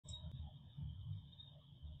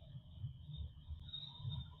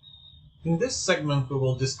In this segment, we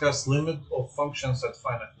will discuss limit of functions at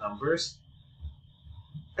finite numbers.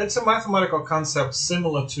 It's a mathematical concept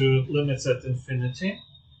similar to limits at infinity.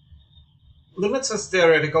 Limits is a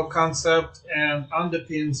theoretical concept and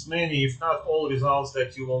underpins many, if not all, results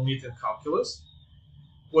that you will meet in calculus.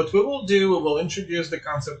 What we will do, we will introduce the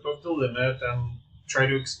concept of the limit and try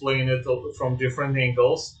to explain it from different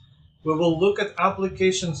angles. We will look at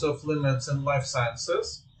applications of limits in life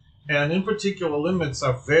sciences. And in particular, limits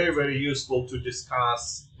are very, very useful to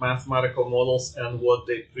discuss mathematical models and what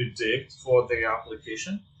they predict for their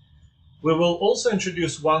application. We will also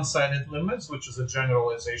introduce one-sided limits, which is a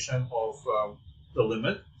generalization of the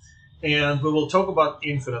limit. And we will talk about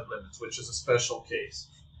infinite limits, which is a special case.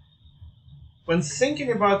 When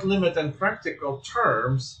thinking about limit in practical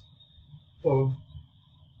terms,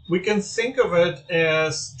 we can think of it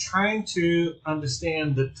as trying to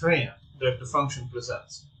understand the trend that the function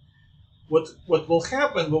presents. What will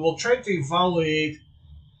happen, we will try to evaluate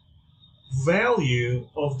value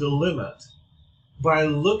of the limit by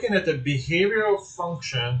looking at the behavioral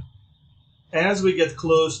function as we get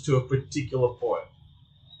close to a particular point.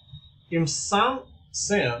 In some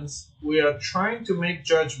sense, we are trying to make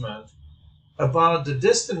judgment about the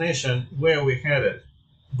destination where we headed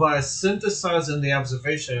by synthesizing the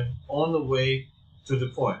observation on the way to the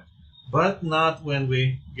point, but not when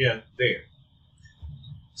we get there.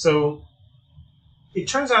 So it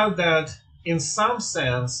turns out that in some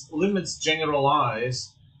sense, limits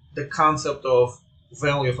generalize the concept of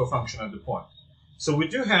value of a function at the point. So we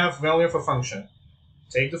do have value of a function.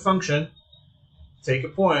 Take the function, take a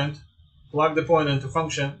point, plug the point into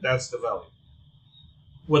function, that's the value.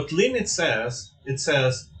 What limit says, it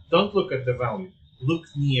says, don't look at the value, look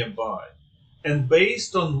nearby. And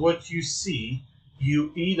based on what you see,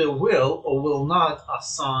 you either will or will not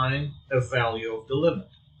assign a value of the limit.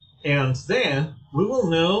 And then we will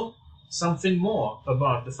know something more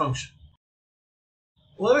about the function.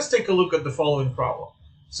 Let us take a look at the following problem.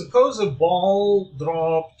 Suppose a ball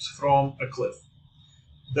dropped from a cliff.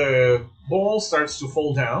 The ball starts to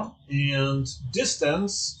fall down, and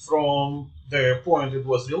distance from the point it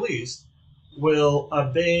was released will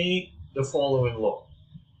obey the following law.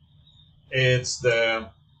 It's the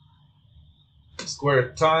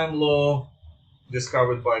square time law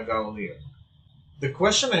discovered by Galileo. The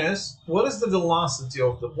question is, what is the velocity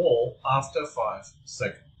of the ball after 5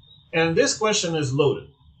 seconds? And this question is loaded.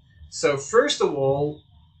 So first of all,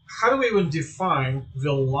 how do we even define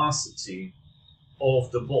velocity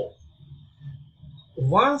of the ball?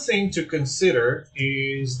 One thing to consider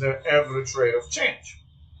is the average rate of change,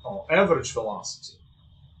 or average velocity.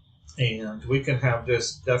 And we can have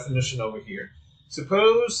this definition over here.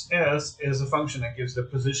 Suppose S is a function that gives the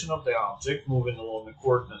position of the object moving along the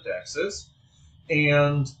coordinate axis.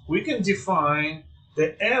 And we can define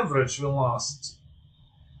the average velocity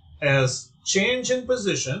as change in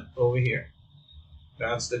position over here.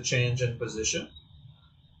 That's the change in position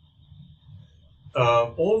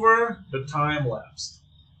over the time lapsed,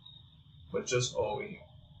 which is over here.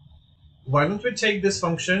 Why don't we take this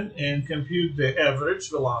function and compute the average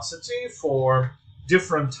velocity for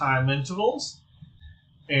different time intervals?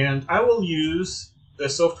 And I will use the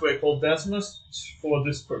software called Desmos for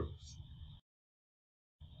this purpose.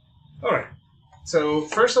 All right, so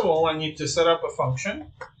first of all, I need to set up a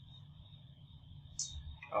function.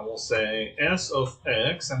 I will say s of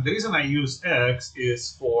x, and the reason I use x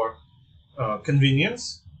is for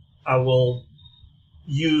convenience. I will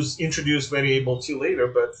introduce variable t later,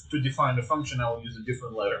 but to define the function, I will use a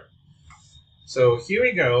different letter. So here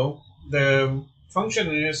we go. The function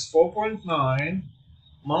is 4.9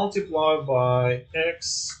 multiplied by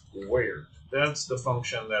x squared. That's the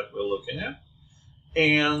function that we're looking at.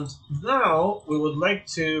 And now we would like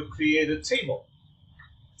to create a table.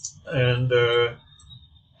 And the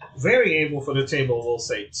variable for the table will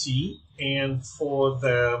say t. And for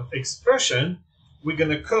the expression, we're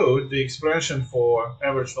going to code the expression for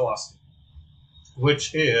average velocity,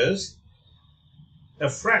 which is a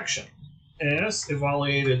fraction s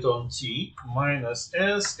evaluated on t minus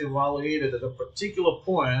s evaluated at a particular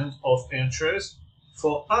point of interest.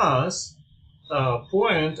 For us,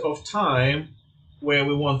 point of time where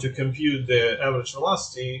we want to compute the average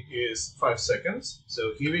velocity is 5 seconds.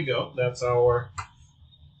 So here we go. That's our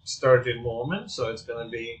starting moment. So it's going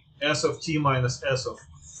to be s of t minus s of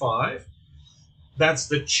 5. That's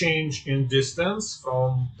the change in distance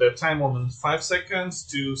from the time moment 5 seconds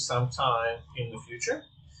to some time in the future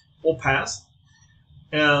or past.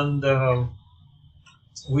 And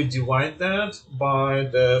we divide that by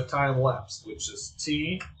the time lapse, which is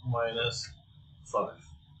t minus 5.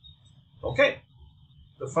 Okay.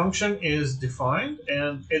 the function is defined,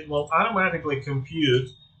 and it will automatically compute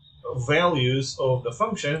values of the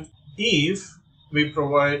function if we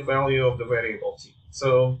provide value of the variable t.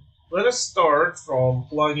 So let us start from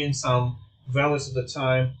plugging some values of the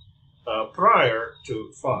time prior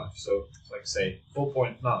to 5. So like say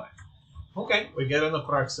 4.9. Okay, we get an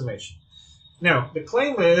approximation. Now, the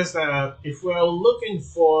claim is that if we're looking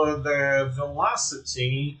for the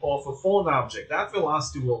velocity of a fallen object, that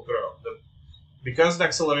velocity will grow. Because the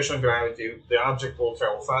acceleration of gravity, the object will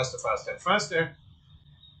travel faster, faster, and faster.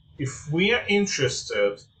 If we are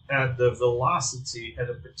interested at the velocity at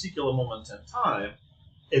a particular moment in time,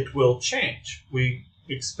 it will change. We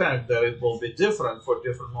expect that it will be different for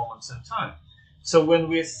different moments in time. So when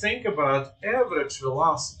we think about average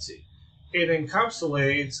velocity, it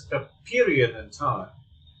encapsulates a period in time.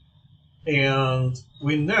 And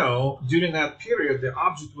we know during that period, the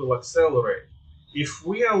object will accelerate. If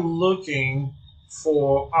we are looking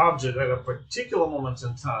for object at a particular moment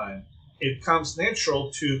in time, it comes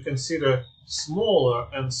natural to consider smaller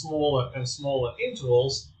and smaller and smaller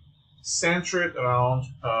intervals centered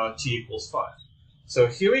around t equals 5. So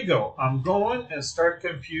here we go. I'm going and start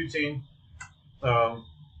computing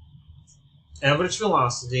average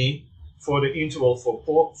velocity for the interval for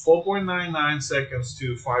 4.99 seconds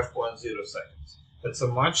to 5.0 seconds. That's a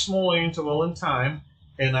much smaller interval in time,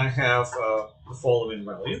 and I have the following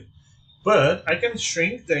value. But I can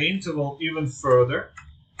shrink the interval even further.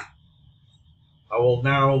 I will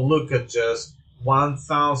now look at just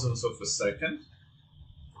 1/1000th of a second,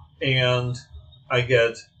 and I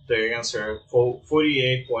get the answer for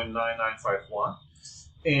 48.9951.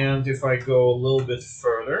 And if I go a little bit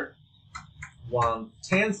further,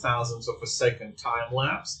 1/10,000th of a second time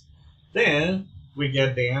lapse, then we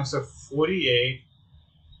get the answer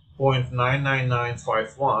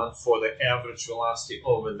 48.99951 for the average velocity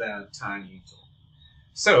over that time interval.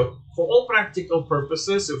 So for all practical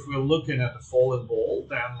purposes, if we're looking at the falling ball,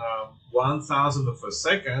 then 1/1000th of a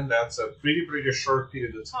second, that's a pretty short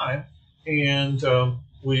period of time, and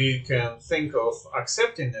we can think of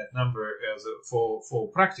accepting that number as for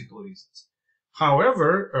practical reasons.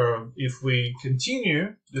 However, if we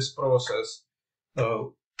continue this process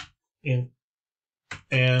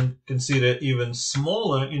and consider even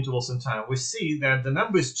smaller intervals in time, we see that the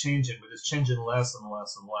number is changing, but it's changing less and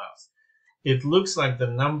less and less. It looks like the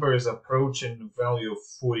number is approaching the value of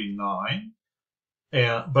 49,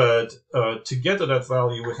 but to get to that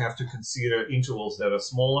value, we have to consider intervals that are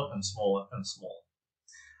smaller and smaller and smaller.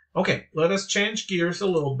 Okay, let us change gears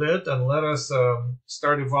a little bit and let us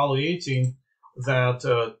start evaluating that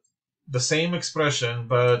the same expression,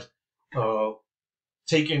 but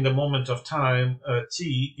taking the moment of time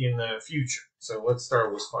t in the future. So let's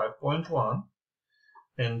start with 5.1,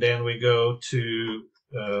 and then we go to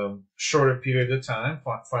shorter period of time,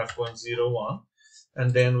 5.01,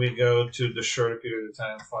 and then we go to the shorter period of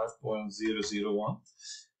time, 5.001,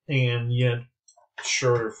 and yet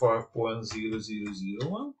shorter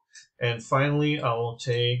 5.0001, and finally I will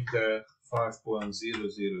take the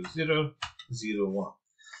 5.00001.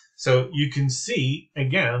 So you can see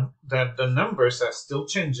again that the numbers are still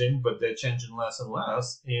changing, but they're changing less and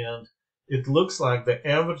less, and it looks like the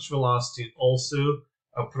average velocity also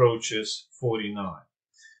approaches 49.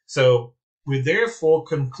 So we therefore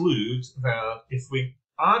conclude that if we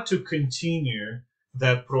are to continue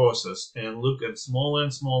that process and look at smaller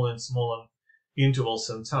and smaller and smaller intervals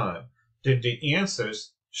in time, then the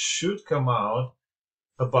answers should come out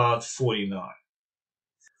about 49.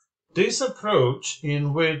 This approach,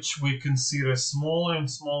 in which we consider smaller and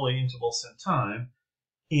smaller intervals in time,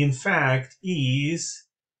 in fact is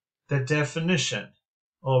the definition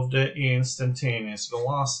of the instantaneous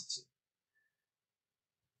velocity.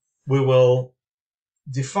 We will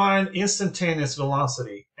define instantaneous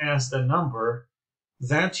velocity as the number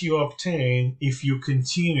that you obtain if you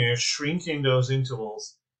continue shrinking those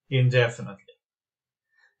intervals indefinitely.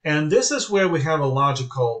 And this is where we have a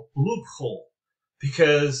logical loophole,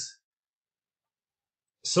 because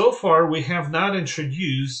so far we have not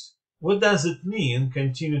introduced what does it mean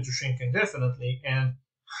continue to shrink indefinitely and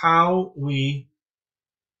how we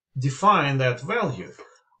define that value.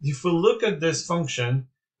 If we look at this function,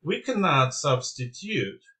 we cannot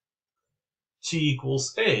substitute t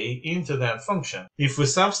equals a into that function. If we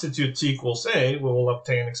substitute t equals a, we will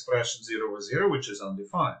obtain expression 0 over 0, which is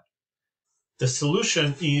undefined. The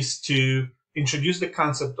solution is to introduce the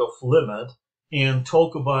concept of limit and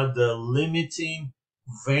talk about the limiting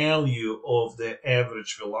value of the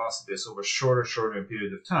average velocities over shorter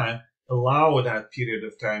period of time, allow that period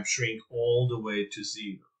of time shrink all the way to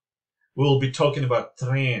 0. We'll be talking about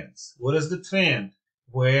trends. What is the trend?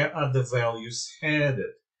 Where are the values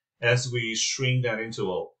headed? as we shrink that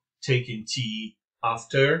interval, taking t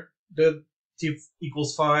after the t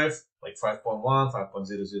equals 5, like 5.1,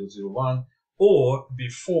 5.0001, or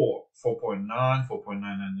before 4.9,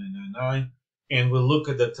 4.99999, and we look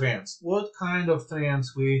at the trends. What kind of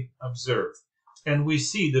trends we observe? And we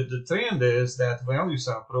see that the trend is that values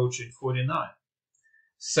are approaching 49.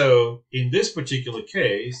 So in this particular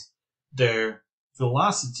case, the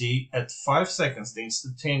velocity at 5 seconds, the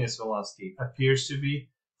instantaneous velocity, appears to be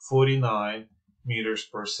 49 meters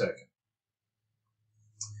per second.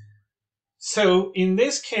 So in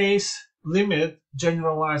this case, limit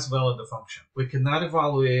generalized value of the function. We cannot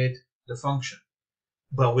evaluate the function,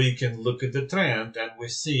 but we can look at the trend, and we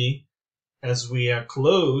see as we are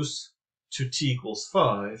close to t equals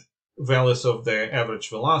 5, values of the average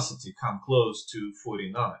velocity come close to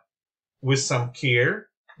 49. With some care,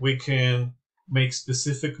 we can make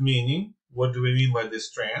specific meaning. What do we mean by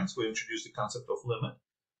this trends? We introduce the concept of limit,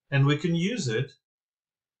 and we can use it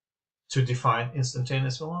to define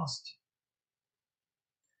instantaneous velocity.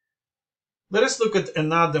 Let us look at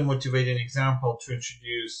another motivating example to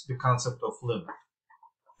introduce the concept of limit,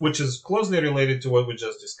 which is closely related to what we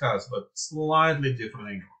just discussed, but slightly different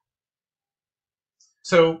angle.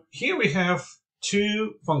 So here we have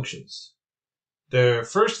two functions. The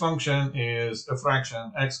first function is a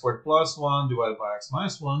fraction x squared plus 1 divided by x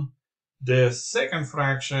minus 1. The second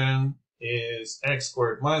fraction is x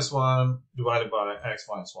squared minus 1 divided by x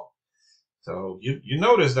minus 1. So you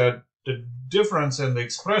notice that the difference in the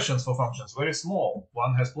expressions for functions is very small.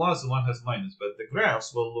 One has plus and one has minus, but the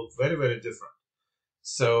graphs will look very, very different.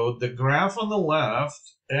 So the graph on the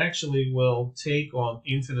left actually will take on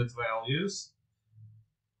infinite values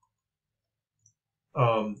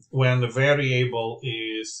when the variable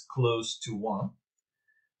is close to 1.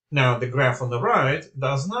 Now the graph on the right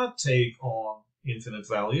does not take on infinite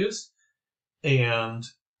values, and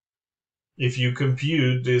if you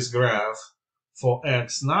compute this graph for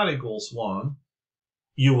x not equals 1,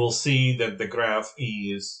 you will see that the graph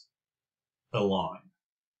is a line.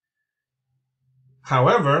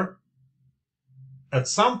 However, at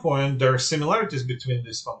some point there are similarities between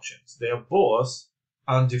these functions. They are both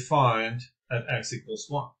undefined at x equals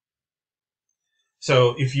 1.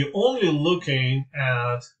 So if you're only looking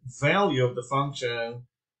at value of the function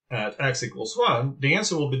at x equals 1, the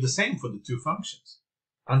answer will be the same for the two functions,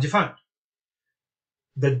 undefined.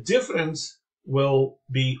 The difference will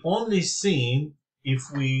be only seen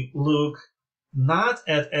if we look not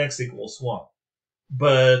at x equals 1,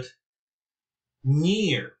 but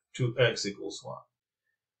near to x equals 1.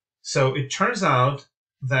 So it turns out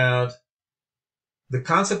that the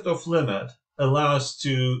concept of limit allows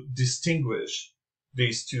to distinguish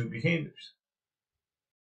these two behaviors.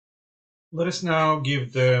 Let us now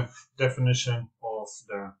give the definition of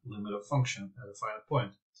the limit of function at a finite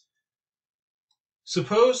point.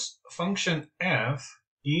 Suppose function f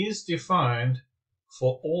is defined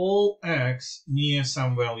for all x near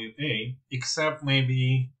some value a, except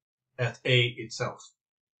maybe at a itself.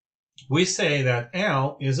 We say that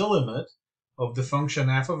L is a limit of the function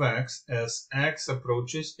f of x as x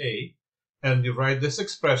approaches a, and we write this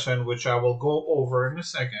expression, which I will go over in a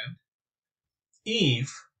second,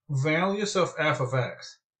 if values of f of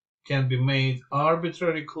x can be made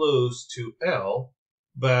arbitrarily close to L,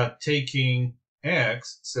 but taking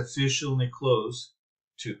x sufficiently close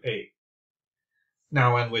to a.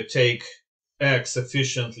 Now, when we take x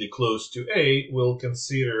sufficiently close to a, we'll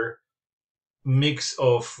consider mix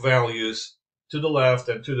of values to the left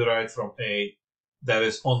and to the right from a that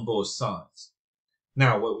is on both sides.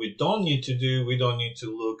 Now, what we don't need to do, we don't need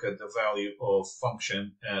to look at the value of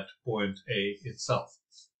function at point a itself.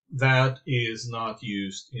 That is not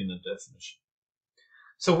used in the definition.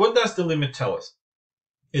 So what does the limit tell us?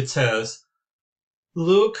 It says,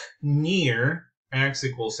 look near x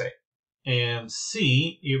equals a and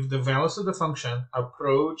see if the values of the function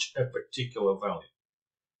approach a particular value.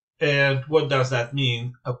 And what does that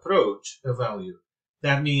mean, approach a value?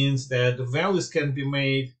 That means that the values can be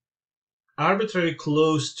made arbitrarily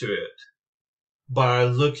close to it by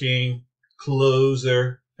looking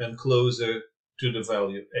closer and closer to the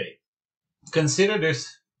value a. Consider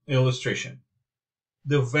this illustration.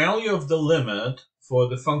 The value of the limit for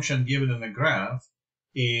the function given in the graph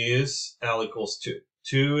is L equals 2.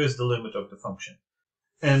 2 is the limit of the function.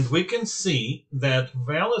 And we can see that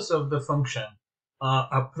values of the function are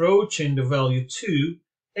approaching the value 2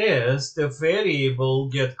 as the variable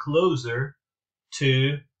gets closer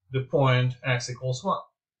to the point x equals 1.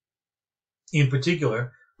 In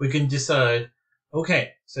particular, we can decide,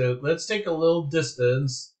 okay, so let's take a little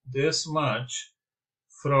distance, this much,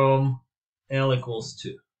 from L equals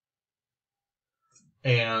 2.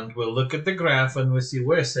 And we'll look at the graph and we see,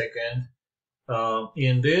 wait a second,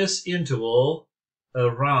 in this interval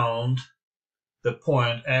around the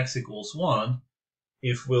point x equals 1,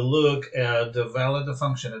 if we look at the value of the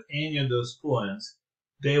function at any of those points,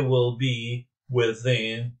 they will be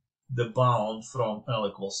within the bound from L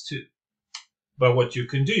equals 2. But what you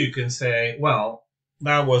can do, you can say, well,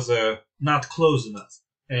 that was not close enough,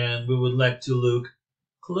 and we would like to look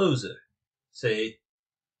closer, say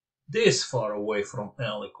this far away from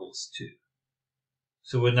L equals 2.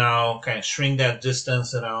 So we now kind of shrink that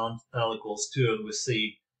distance around L equals 2, and we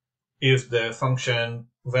see if the function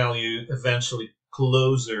value eventually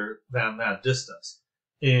closer than that distance.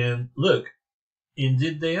 And look,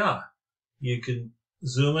 indeed they are. You can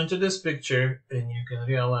zoom into this picture and you can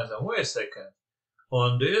realize that, wait a second,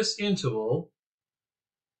 on this interval,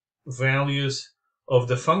 values of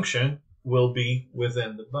the function will be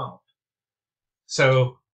within the bound.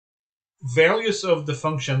 So values of the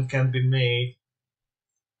function can be made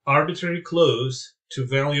arbitrarily close to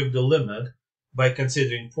value of the limit by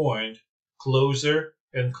considering point closer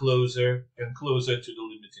and closer and closer to the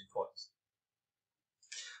limiting points.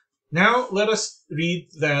 Now let us read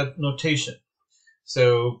that notation.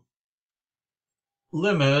 So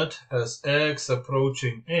limit as x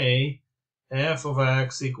approaching a, f of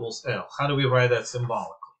x equals L. How do we write that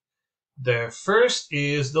symbolically? The first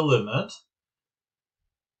is the limit.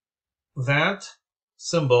 That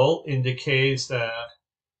symbol indicates that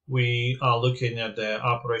we are looking at the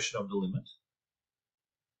operation of the limit.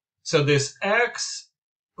 So this x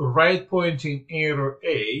right pointing arrow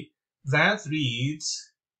a, that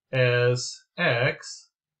reads as x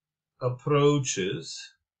approaches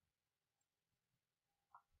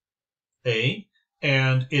a,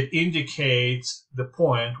 and it indicates the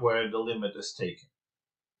point where the limit is taken.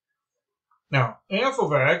 Now, f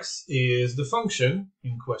of x is the function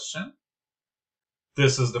in question.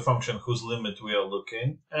 This is the function whose limit we are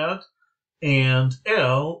looking at, and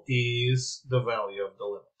L is the value of the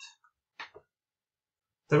limit.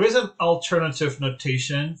 There is an alternative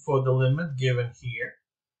notation for the limit given here.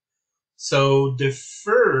 So the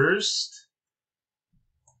first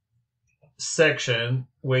section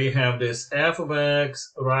where you have this f of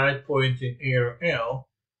x right pointing arrow L,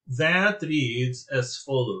 that reads as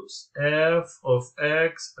follows: f of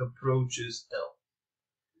x approaches L.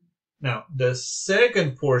 Now the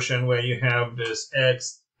second portion where you have this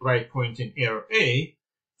x right pointing arrow A,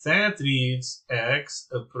 that reads x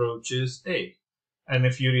approaches A. And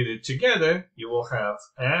if you read it together, you will have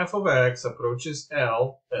f of x approaches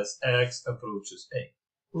L as x approaches A.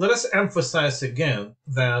 Let us emphasize again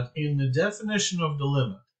that in the definition of the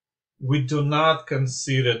limit, we do not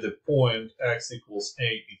consider the point x equals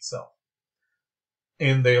A itself.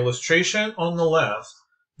 In the illustration on the left,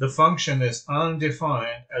 the function is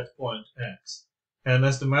undefined at point x. And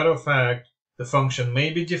as a matter of fact, the function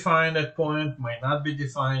may be defined at point, might not be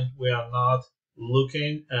defined. We are not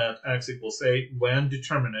looking at x equals A when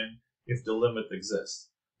determining if the limit exists.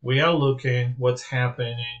 We are looking what's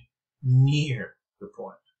happening near the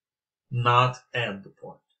point, not at the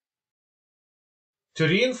point. To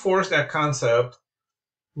reinforce that concept,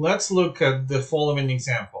 let's look at the following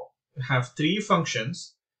example. We have three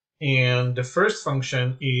functions, and the first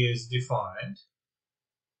function is defined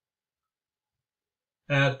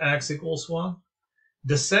at x equals 1.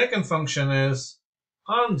 The second function is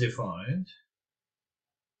undefined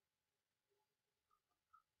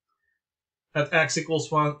at x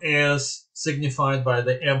equals 1, as signified by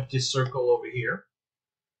the empty circle over here.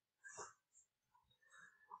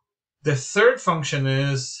 The third function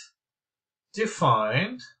is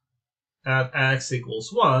defined at x equals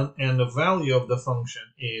 1, and the value of the function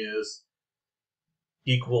is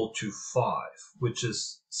equal to 5, which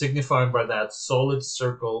is signified by that solid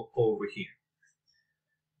circle over here.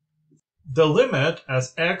 The limit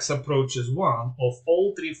as x approaches 1 of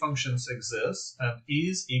all three functions exists and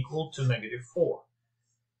is equal to -4.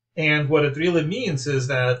 And what it really means is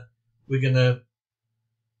that we're going to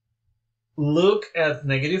look at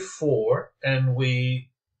 -4 and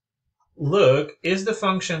we look, is the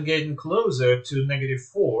function getting closer to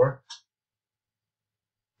 -4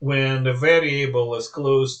 when the variable is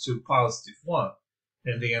close to +1?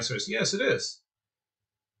 And the answer is yes, it is.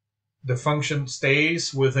 The function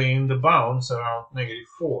stays within the bounds around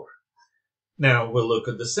 -4. Now we'll look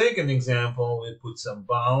at the second example. We put some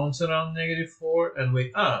bounds around -4 and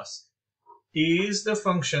we ask, is the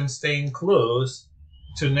function staying close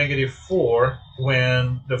to -4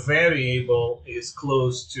 when the variable is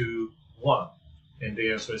close to 1? And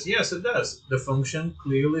the answer is yes, it does. The function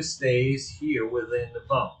clearly stays here within the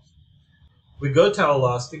bounds. We go to our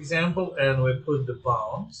last example and we put the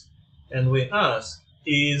bounds and we ask,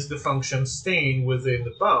 is the function staying within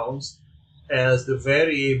the bounds as the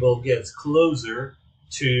variable gets closer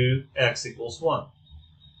to x equals 1?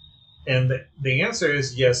 And the answer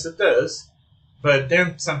is yes, it does. But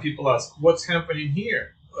then some people ask, what's happening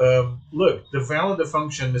here? Look, the value of the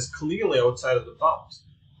function is clearly outside of the bounds.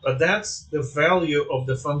 But that's the value of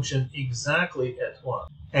the function exactly at 1.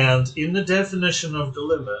 And in the definition of the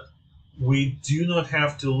limit, we do not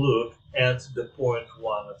have to look at the point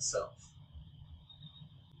 1 itself.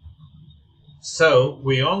 So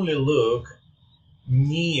we only look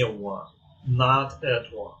near 1, not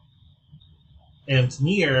at 1. And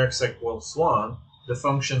near x equals 1, the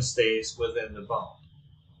function stays within the bound.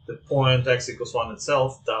 The point x equals 1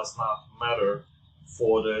 itself does not matter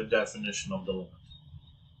for the definition of the limit.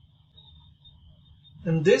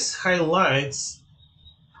 And this highlights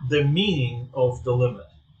the meaning of the limit.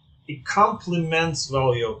 It complements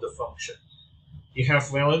value of the function. You have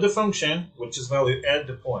value of the function, which is value at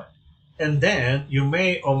the point. And then you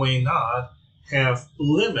may or may not have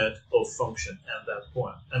limit of function at that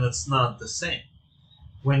point. And it's not the same.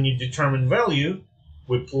 When you determine value,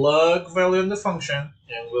 we plug value in the function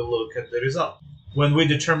and we look at the result. When we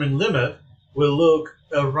determine limit, we look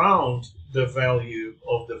around the value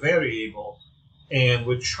of the variable and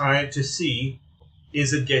we try to see,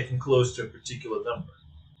 is it getting close to a particular number?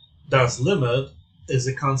 Thus, limit is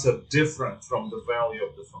a concept different from the value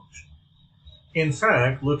of the function. In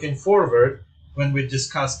fact, looking forward, when we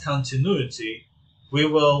discuss continuity, we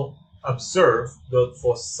will observe that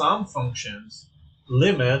for some functions,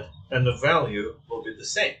 limit and the value will be the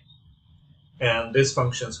same. And these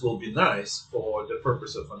functions will be nice for the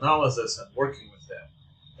purpose of analysis and working with them.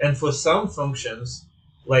 And for some functions,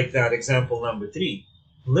 like that example number 3,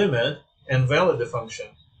 limit and value of the function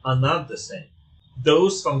are not the same.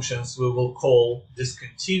 Those functions we will call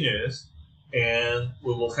discontinuous, and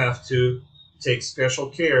we will have to take special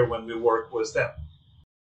care when we work with them.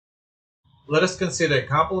 Let us consider a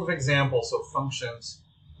couple of examples of functions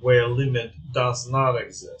where limit does not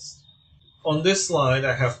exist. On this slide,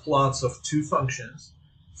 I have plots of two functions.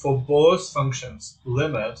 For both functions,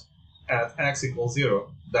 limit at x equals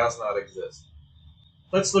 0 does not exist.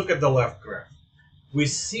 Let's look at the left graph. We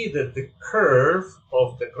see that the curve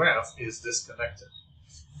of the graph is disconnected.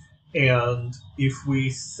 And if we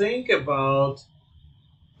think about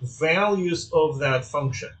values of that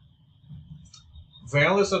function,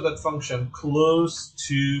 close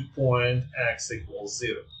to point x equals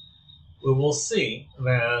 0, we will see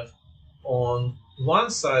that on one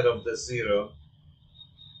side of the 0,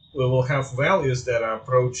 we will have values that are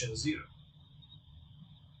approaching 0.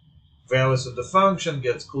 Values of the function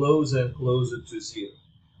gets closer and closer to 0.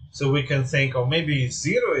 So we can think, oh, maybe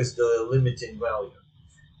 0 is the limiting value.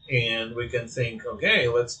 And we can think, okay,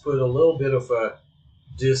 let's put a little bit of a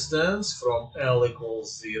distance from L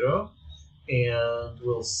equals 0, and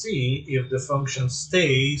we'll see if the function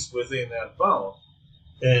stays within that bound.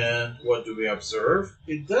 And what do we observe?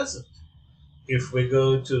 It doesn't. If we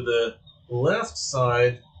go to the left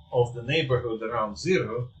side of the neighborhood around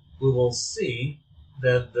 0, we will see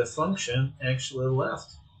that the function actually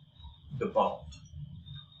left the bound.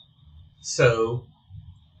 So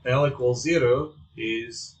L equals 0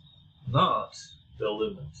 is not the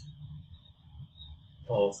limit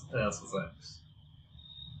of f of x.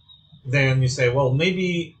 Then you say, well,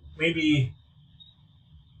 maybe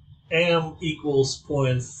m equals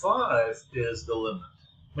 0.5 is the limit.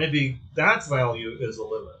 Maybe that value is a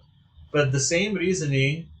limit. But the same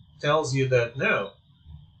reasoning tells you that no,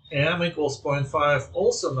 m equals 0.5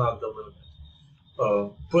 also not the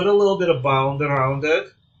limit. Put a little bit of bound around it,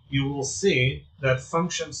 you will see that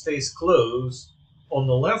function stays close on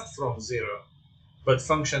the left from 0, but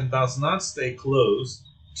function does not stay close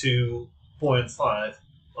to 0.5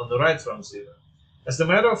 on the right from 0. As a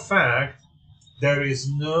matter of fact, there is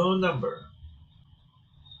no number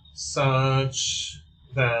such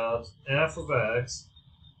that f of x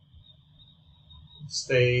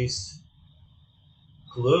stays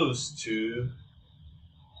close to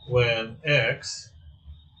when x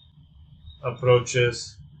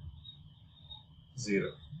approaches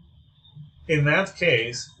 0. In that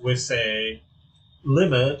case, we say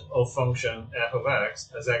limit of function f of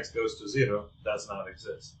x as x goes to 0 does not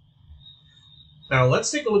exist. Now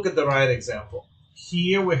let's take a look at the right example.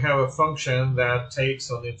 Here we have a function that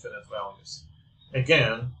takes on infinite values.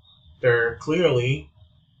 Again, there are clearly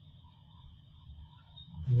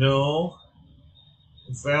no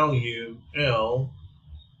value L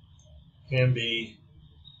can be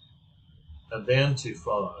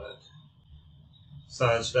identified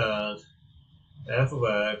such that f of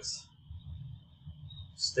x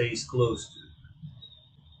stays close to.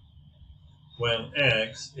 when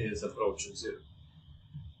x is approaching 0.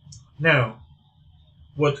 Now,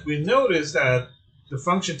 what we notice that the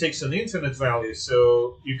function takes an infinite value,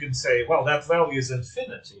 so you can say, well, that value is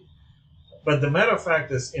infinity. But the matter of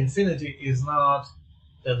fact is infinity is not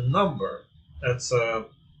a number. That's a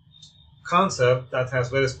concept that has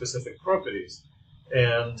very specific properties.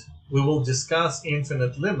 And we will discuss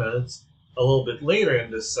infinite limits a little bit later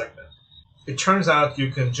in this segment. It turns out you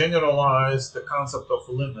can generalize the concept of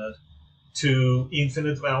a limit to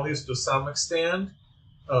infinite values to some extent.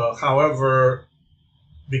 However,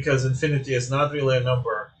 because infinity is not really a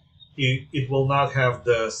number, it will not have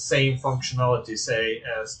the same functionality, say,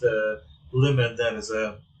 as the limit that is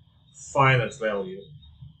a finite value.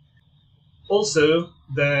 Also,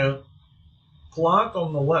 the plot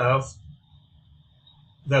on the left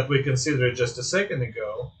that we considered just a second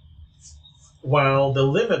ago, while the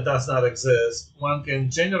limit does not exist, one can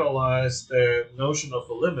generalize the notion of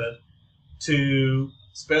a limit to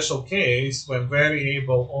special case when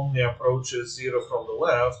variable only approaches 0 from the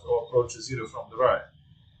left or approaches 0 from the right.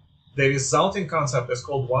 The resulting concept is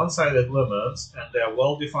called one-sided limits, and they are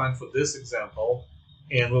well defined for this example,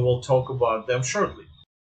 and we will talk about them shortly.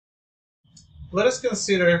 Let us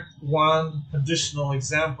consider one additional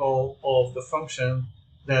example of the function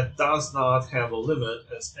that does not have a limit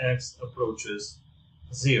as x approaches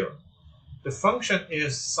 0. The function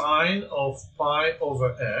is sine of pi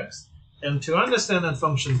over x, and to understand that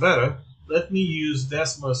function better, let me use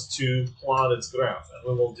Desmos to plot its graph,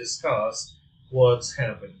 and we will discuss what's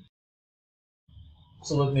happening.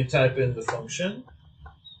 So let me type in the function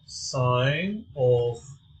sine of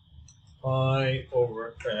pi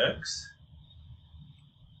over x.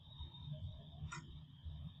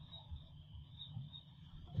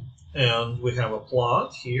 And we have a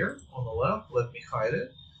plot here on the left. Let me hide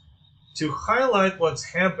it. To highlight what's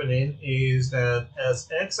happening is that as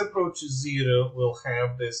x approaches 0, we'll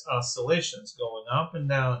have these oscillations going up and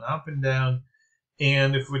down, up and down.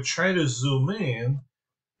 And if we try to zoom in,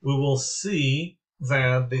 we will see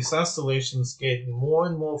that these oscillations get more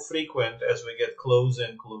and more frequent as we get closer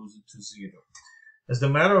and closer to 0. As a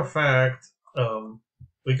matter of fact,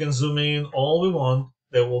 we can zoom in all we want.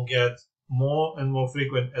 They will get more and more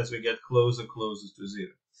frequent as we get closer to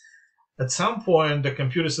 0. At some point, the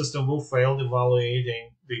computer system will fail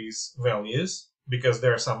evaluating these values because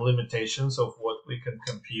there are some limitations of what we can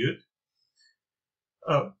compute.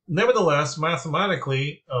 Nevertheless,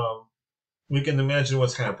 mathematically, we can imagine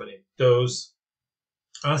what's happening. Those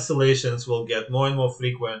oscillations will get more and more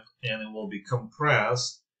frequent, and it will be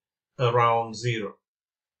compressed around 0.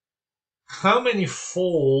 How many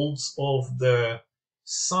folds of the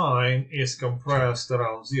sine is compressed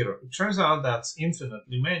around 0? It turns out that's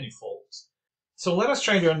infinitely many folds. So let us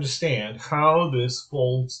try to understand how these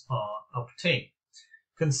folds are obtained.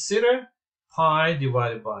 Consider pi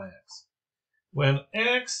divided by x. When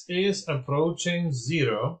x is approaching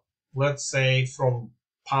 0, let's say from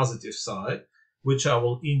positive side, which I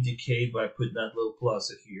will indicate by putting that little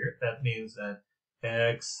plus here, that means that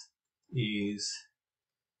x is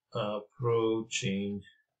approaching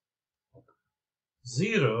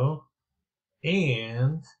 0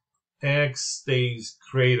 and x stays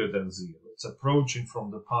greater than 0. It's approaching from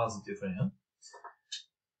the positive end.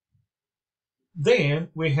 Then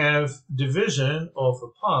we have division of a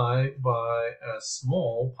pi by a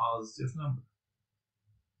small positive number.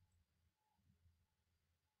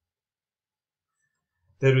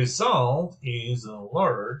 The result is a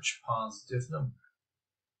large positive number.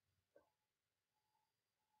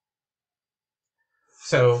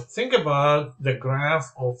 So think about the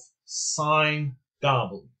graph of sine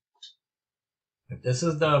w. If this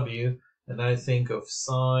is w, and I think of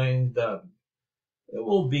sine w, it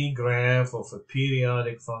will be graph of a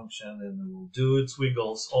periodic function, and it will do its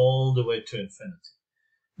wiggles all the way to infinity.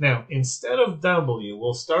 Now, instead of w,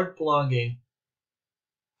 we'll start plugging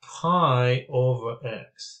pi over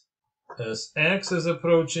x. As x is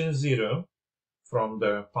approaching 0 from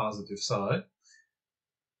the positive side,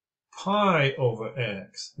 pi over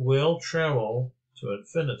x will travel to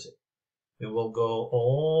infinity. It will go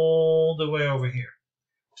all the way over here.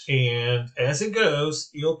 And as it goes,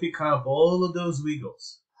 you'll pick up all of those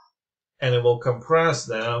wiggles, and it will compress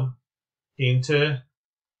them into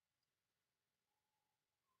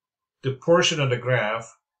the portion of the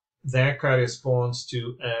graph that corresponds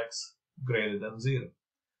to x greater than 0.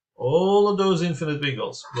 All of those infinite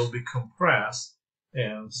wiggles will be compressed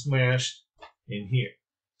and smashed in here.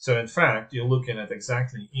 So in fact, you're looking at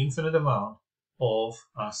exactly infinite amount of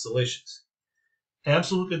oscillations.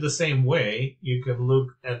 Absolutely the same way, you can look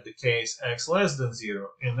at the case x less than 0.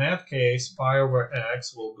 In that case, pi over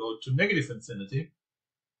x will go to negative infinity,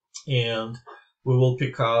 And we will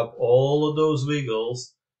pick up all of those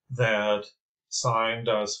wiggles that sine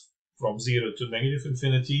does from 0 to negative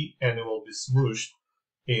infinity, and it will be smooshed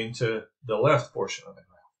into the left portion of the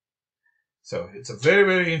graph. So it's a very,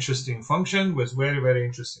 very interesting function with very, very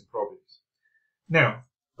interesting properties. Now,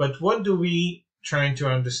 but what do we trying to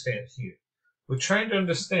understand here? We're trying to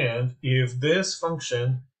understand if this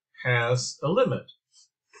function has a limit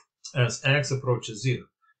as x approaches 0.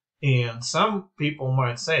 And some people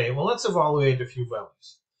might say, well, let's evaluate a few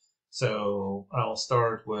values. So I'll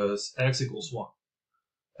start with x equals 1.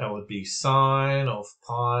 That would be sine of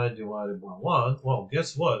pi divided by 1. Well,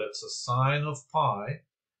 guess what? It's a sine of pi,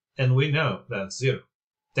 and we know that's 0.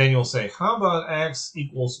 Then you'll say, how about x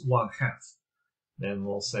equals 1/2? Then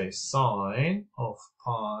we'll say sine of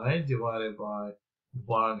pi divided by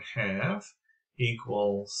 1/2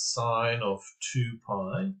 equals sine of 2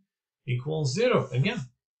 pi equals 0 again.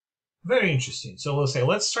 Very interesting. So let's say,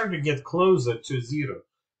 let's start to get closer to 0.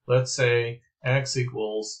 Let's say x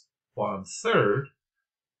equals 1/3.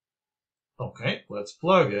 Okay, let's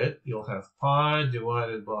plug it. You'll have pi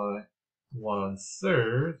divided by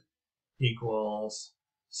 1/3 equals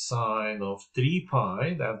sine of 3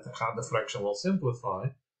 pi. That's how the fraction will simplify.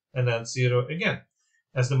 And that's 0 again.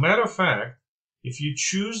 As a matter of fact, if you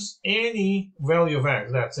choose any value of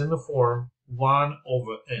x that's in the form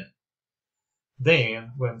 1/n,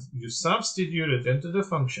 then when you substitute it into the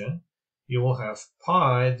function, you will have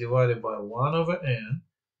pi divided by 1/n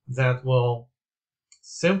that will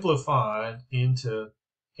simplify into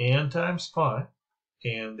n times pi,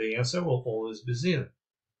 and the answer will always be 0.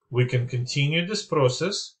 We can continue this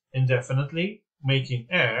process indefinitely, making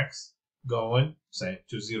x going, say,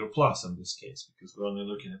 to 0 plus in this case, because we're only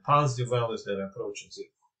looking at positive values that approach 0.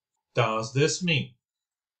 Does this mean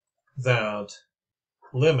that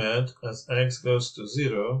limit as x goes to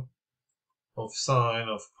 0 of sine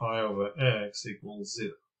of pi over x equals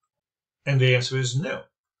 0? And the answer is no.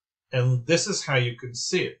 And this is how you can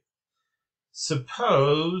see it.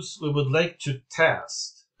 Suppose we would like to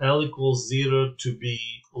test L equals 0 to be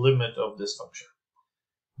limit of this function.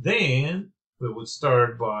 Then we would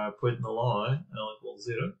start by putting a line, L equals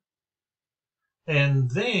 0. And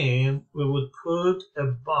then we would put a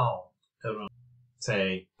bound around,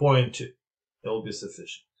 say, 0.2. It will be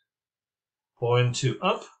sufficient. 0.2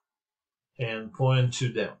 up and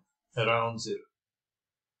 0.2 down, around 0.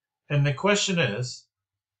 And the question is,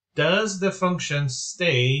 does the function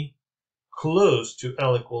stay close to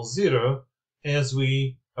L equals 0 as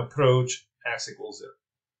we approach x equals 0?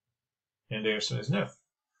 And the answer is no.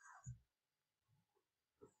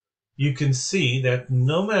 You can see that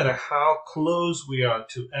no matter how close we are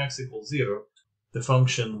to x equals 0, the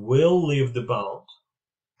function will leave the bound,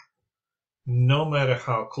 no matter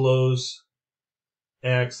how close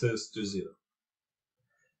x is to 0.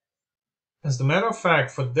 As a matter of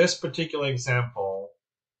fact, for this particular example,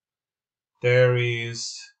 there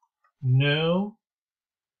is no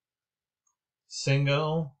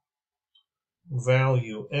single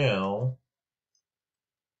value L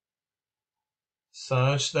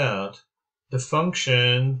such that the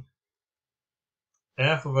function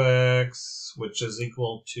f of x, which is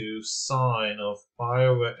equal to sine of pi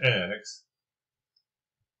over x,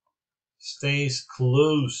 stays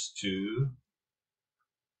close to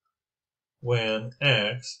when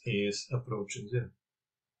x is approaching 0.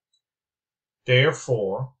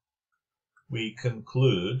 Therefore, we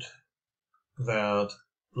conclude that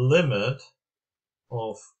limit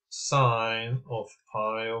of sine of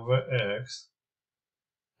pi over x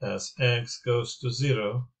as x goes to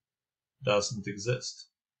 0 doesn't exist.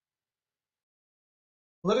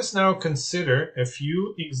 Let us now consider a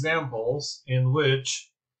few examples in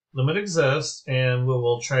which limit exists, and we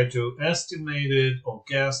will try to estimate it or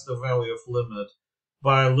guess the value of limit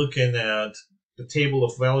by looking at the table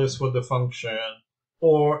of values for the function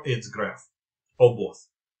or its graph, or both.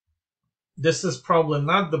 This is probably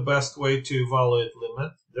not the best way to evaluate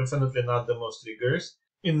limit, definitely not the most rigorous.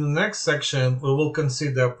 In the next section, we will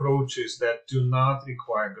consider approaches that do not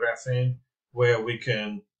require graphing, where we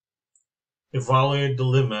can evaluate the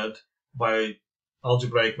limit by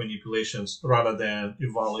algebraic manipulations rather than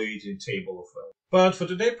evaluating table of values. But for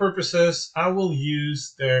today's purposes, I will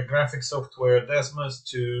use the graphic software Desmos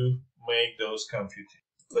to make those computations.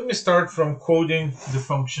 Let me start from coding the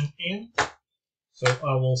function in. So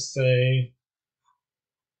I will say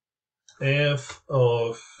f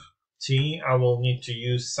of t. I will need to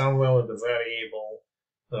use some value of the variable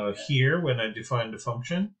here when I define the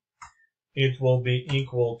function. It will be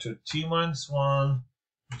equal to t minus 1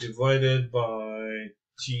 divided by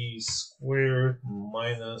t squared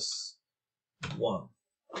minus 1.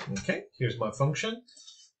 Okay, here's my function.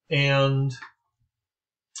 And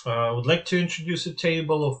I would like to introduce a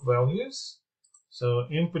table of values. So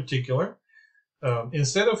in particular,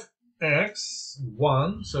 instead of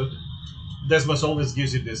x1, so Desmos always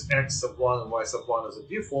gives you this x sub 1 and y sub 1 as a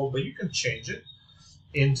default, but you can change it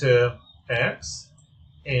into x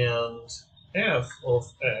and f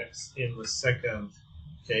of x in the second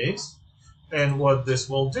case. And what this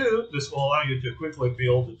will do, this will allow you to quickly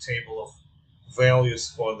build a table of values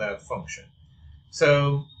for that function.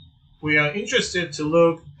 So we are interested to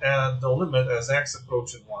look at the limit as x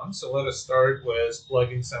approaching 1. So let us start with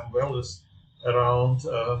plugging some values around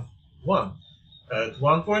 1. At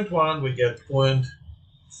 1.1, we get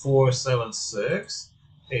 0.476.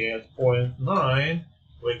 At 0.9,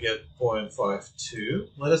 we get 0.52.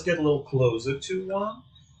 Let us get a little closer to 1.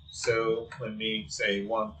 So let me say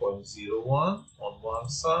 1.01 on one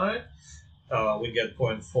side. We get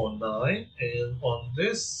 0.49, and on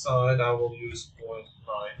this side I will use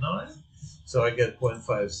 0.99, so I get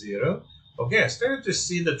 0.50. Okay, I started to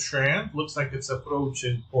see the trend. Looks like it's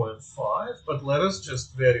approaching 0.5, but let us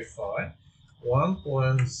just verify.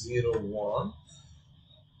 1.01.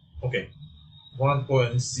 Okay,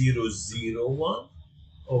 1.001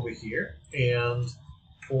 over here, and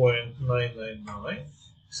 0.999.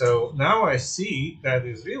 So now I see that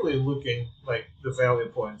is really looking like the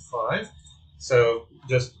value 0.5. So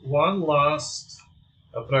just one last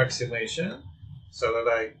approximation so that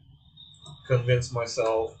I convince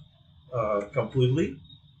myself completely.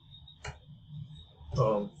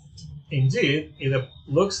 Indeed, it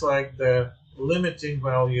looks like the limiting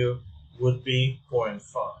value would be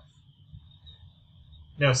 0.5.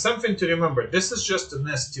 Now, something to remember, this is just an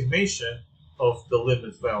estimation of the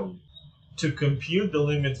limit value. To compute the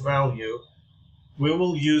limit value, we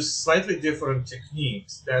will use slightly different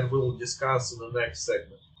techniques that we will discuss in the next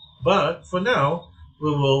segment. But for now,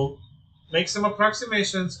 we will make some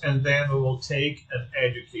approximations and then we will take an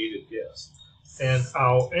educated guess. And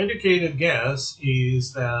our educated guess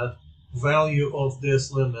is that value of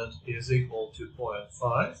this limit is equal to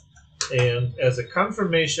 0.5. And as a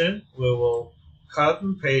confirmation, we will cut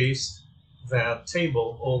and paste that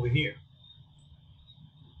table over here.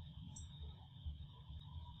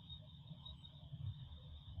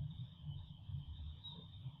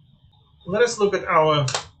 Let us look at our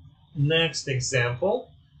next example.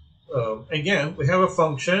 Again, we have a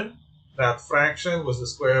function. That fraction was the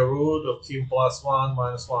square root of t plus 1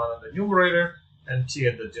 minus 1 in the numerator and t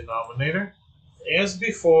at the denominator. As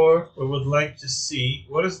before, we would like to see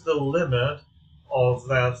what is the limit of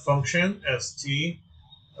that function as t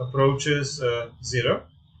approaches 0.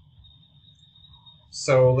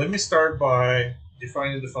 So let me start by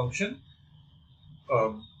defining the function.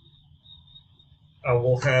 I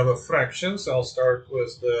will have a fraction, so I'll start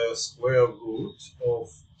with the square root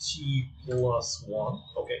of t plus 1.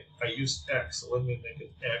 Okay, I used x, so let me make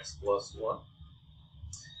it x plus 1.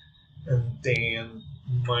 And then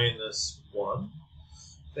minus 1.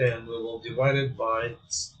 Then we will divide it by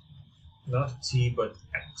not t, but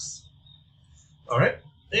x. All right,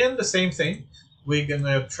 and the same thing. We're going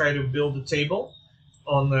to try to build a table.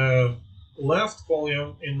 On the left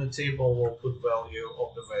column in the table, we'll put value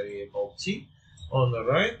of the variable t. On the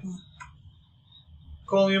right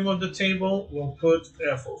column of the table, we'll put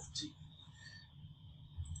f of t.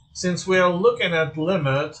 Since we are looking at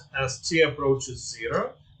limit as t approaches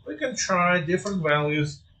 0, we can try different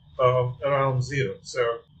values around 0.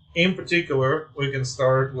 So in particular, we can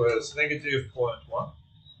start with negative 0.1,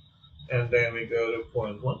 and then we go to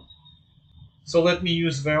 0.1. So let me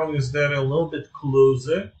use values that are a little bit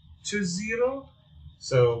closer to 0.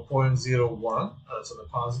 So 0.01, that's on the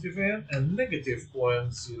positive end, and negative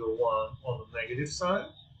 0.01 on the negative side.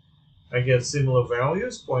 I get similar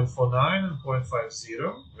values, 0.49 and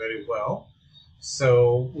 0.50, very well.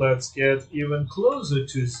 So let's get even closer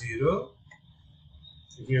to 0.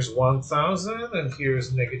 Here's 1,000, and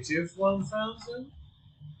here's negative 1,000.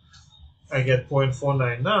 I get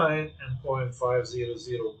 0.499 and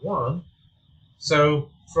 0.5001. So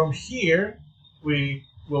from here, we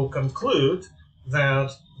will conclude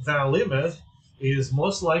that the limit is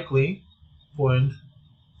most likely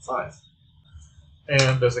 0.5.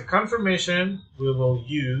 And as a confirmation, we will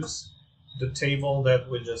use the table that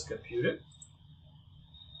we just computed.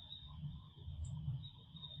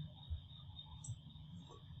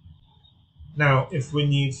 Now, if we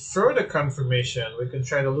need further confirmation, we can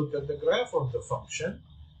try to look at the graph of the function,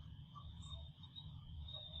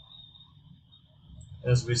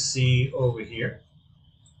 as we see over here.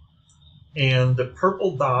 And the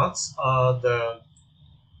purple dots are the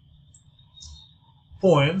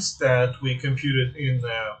points that we computed in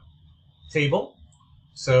the table.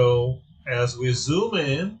 So as we zoom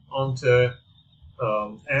in onto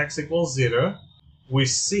x equals 0, we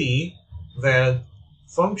see that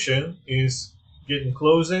function is getting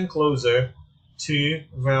closer and closer to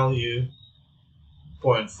value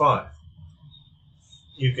 0.5.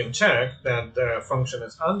 You can check that the function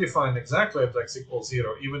is undefined exactly at x equals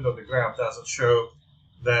 0, even though the graph doesn't show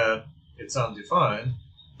that it's undefined.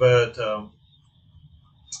 But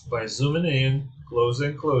by zooming in closer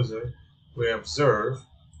and closer, we observe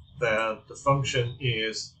that the function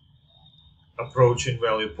is approaching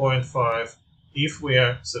value 0.5 if we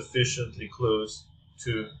are sufficiently close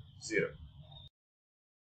to 0.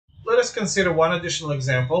 Let us consider one additional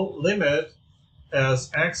example. Limit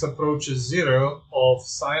as x approaches 0 of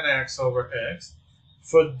sine x over x.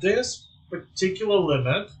 For this particular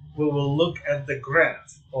limit, we will look at the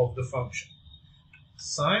graph of the function.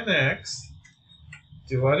 Sine x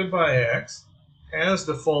divided by x has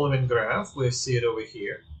the following graph. We see it over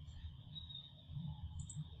here.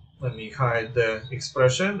 Let me hide the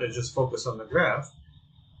expression and just focus on the graph.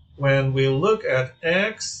 When we look at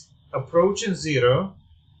x approaching 0,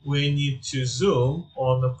 we need to zoom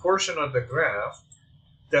on the portion of the graph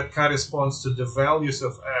that corresponds to the values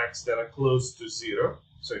of x that are close to 0.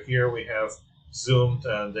 So here we have zoomed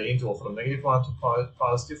the interval from -1 to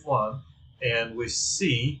 +1, and we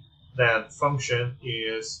see that function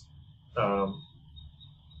is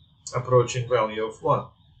approaching value of 1.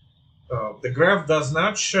 The graph does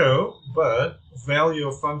not show, but value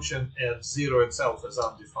of function at 0 itself is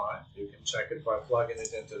undefined. You can check it by plugging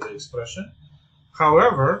it into the expression.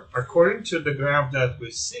 However, according to the graph that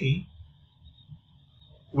we see,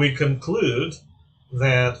 we conclude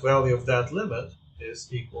that value of that limit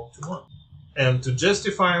is equal to 1. And to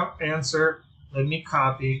justify our answer, let me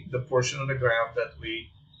copy the portion of the graph that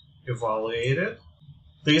we evaluated.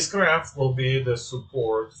 This graph will be the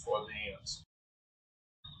support for the answer.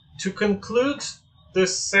 To conclude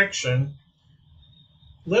this section,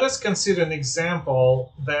 let us consider an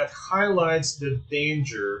example that highlights the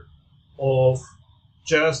danger of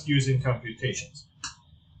just using computations.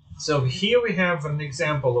 So here we have an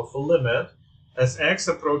example of a limit as x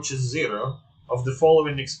approaches 0 of the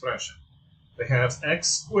following expression. We have x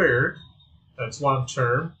squared, that's one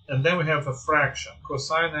term, and then we have a fraction,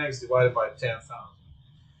 cosine x divided by 10,000.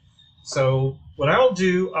 So what I'll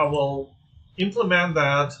do, I will implement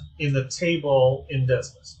that in the table in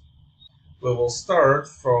Desmos. We will start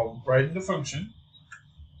from writing the function.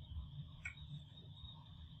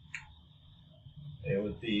 It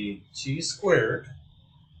would be t squared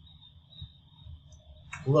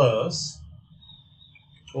plus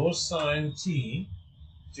cosine t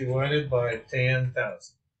divided by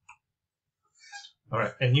 10,000. All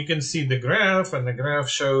right, and you can see the graph, and the graph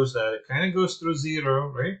shows that it kind of goes through 0,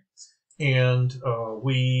 right? And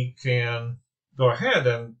we can go ahead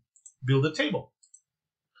and build a table.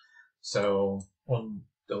 So on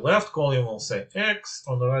the left column we'll say x,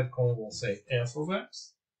 on the right column we'll say f of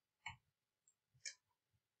x.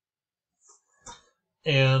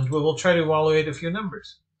 And we will try to evaluate a few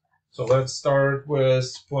numbers. So let's start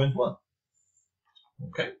with 0.1.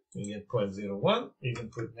 Okay, you get 0.01, you can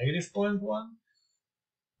put -0.1.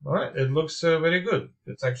 All right, it looks very good.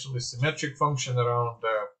 It's actually a symmetric function around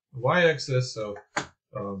the y-axis, so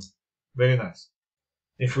very nice.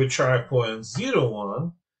 If we try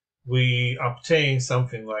 0.01, we obtain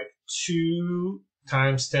something like 2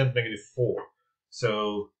 times 10 to the negative 4.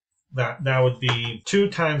 So that would be 2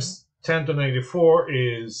 times 10 to the negative 4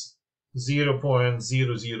 is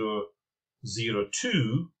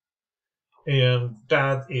 0.0002, and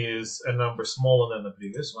that is a number smaller than the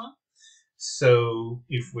previous one. So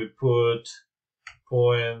if we put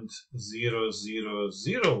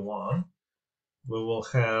 0.0001, we will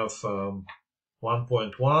have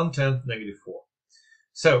 1.1 10 to the negative 4.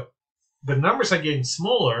 So the numbers are getting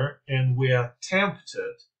smaller, and we are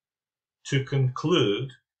tempted to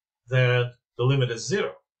conclude that the limit is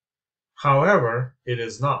 0. However, it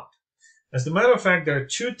is not. As a matter of fact, there are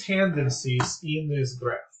two tendencies in this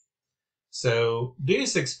graph. So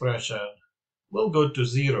this expression will go to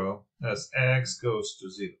 0 as x goes to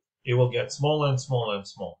 0. It will get smaller and smaller and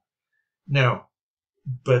smaller. Now,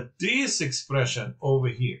 but this expression over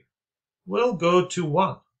here will go to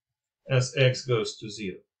 1 as x goes to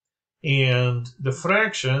 0. And the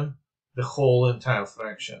fraction, the whole entire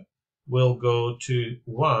fraction, will go to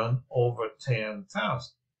 1 over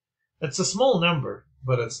 10,000. It's a small number,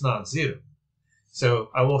 but it's not 0. So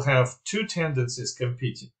I will have two tendencies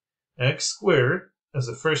competing. X squared as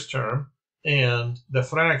the first term and the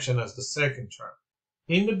fraction as the second term.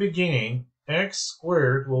 In the beginning, x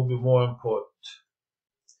squared will be more important.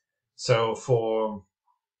 So for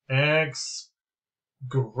x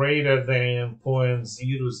greater than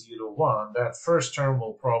 0.001, that first term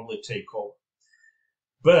will probably take over.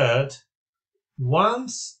 But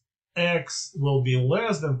once x will be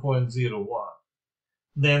less than 0.01,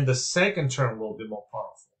 then the second term will be more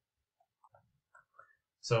powerful.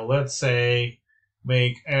 So let's say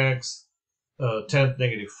make x 10 to the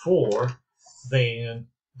negative 4, then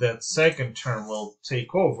that second term will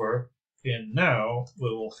take over, and now we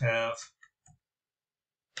will have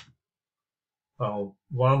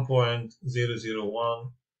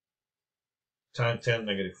 1.001 times 10 to the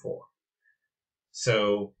negative 4.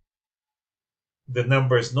 So the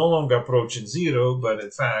number is no longer approaching 0, but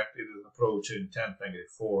in fact it is approaching 10 to the negative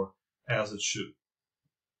 4 as it should.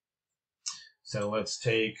 So let's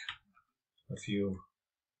take a few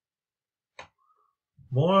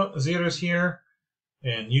more zeros here,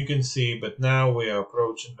 and you can see, but now we are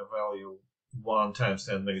approaching the value 1 times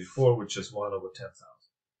 10 to the negative 4, which is 1 over 10,000.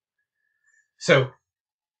 So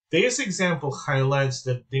this example highlights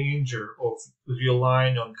the danger of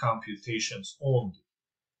relying on computations only.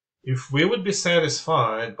 If we would be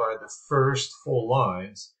satisfied by the first 4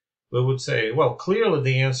 lines, we would say, well, clearly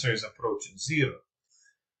the answer is approaching 0.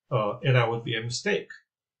 And that would be a mistake,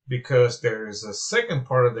 because there is a second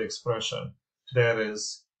part of the expression that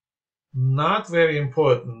is not very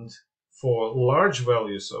important for large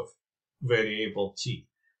values of variable t,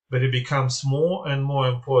 but it becomes more and more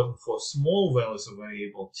important for small values of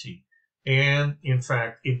variable t. And in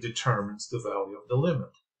fact, it determines the value of the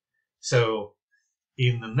limit. So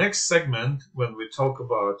in the next segment, when we talk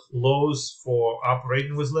about laws for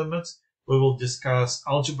operating with limits, we will discuss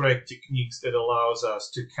algebraic techniques that allows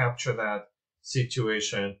us to capture that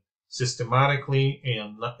situation systematically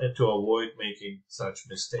and to avoid making such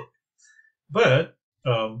mistake. But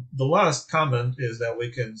the last comment is that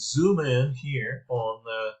we can zoom in here on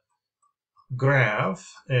the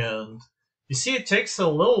graph, and you see it takes a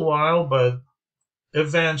little while, but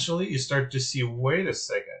eventually you start to see, wait a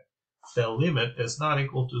second, the limit is not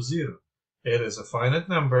equal to 0. It is a finite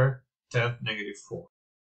number, 10 to the negative 4.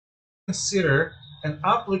 Consider an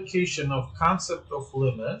application of concept of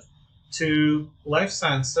limit to life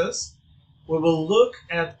sciences. We will look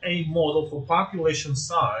at a model for population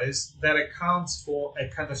size that accounts for a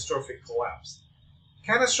catastrophic collapse.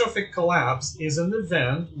 Catastrophic collapse is an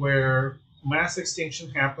event where mass extinction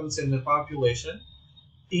happens in the population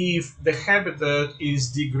if the habitat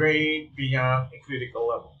is degraded beyond a critical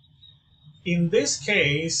level. In this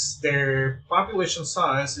case, their population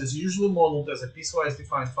size is usually modeled as a piecewise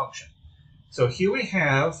defined function. So here we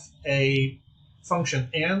have a function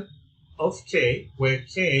n of k, where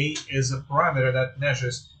k is a parameter that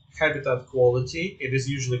measures habitat quality. It is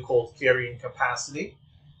usually called carrying capacity.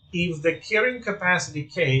 If the carrying capacity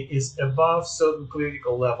k is above certain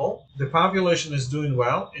critical level, the population is doing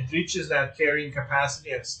well. It reaches that carrying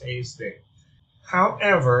capacity and stays there.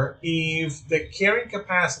 However, if the carrying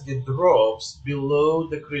capacity drops below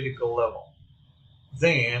the critical level,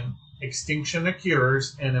 then extinction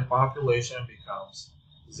occurs and the population becomes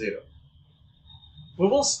 0. We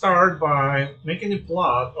will start by making a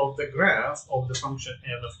plot of the graph of the function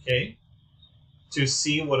n of k to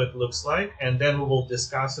see what it looks like, and then we will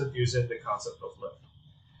discuss it using the concept of limit.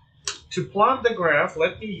 To plot the graph,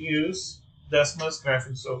 let me use Desmos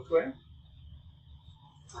graphing software.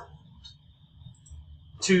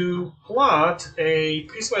 To plot a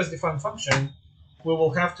piecewise defined function, we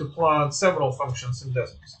will have to plot several functions in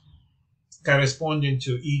Desmos, corresponding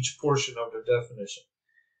to each portion of the definition.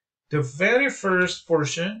 The very first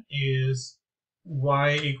portion is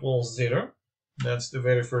y equals 0. That's the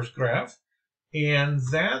very first graph. And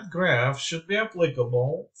that graph should be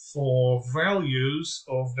applicable for values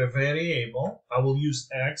of the variable. I will use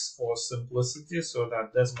x for simplicity so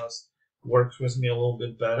that Desmos works with me a little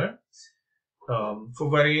bit better. For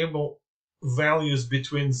variable values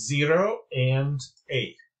between 0 and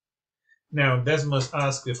 8. Now, Desmos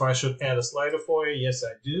asked if I should add a slider for you. Yes,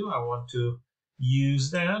 I do. I want to use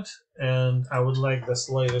that, and I would like the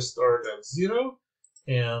slider start at 0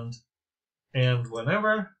 and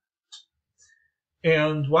whenever.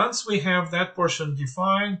 And once we have that portion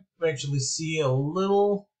defined, we actually see a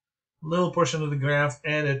little portion of the graph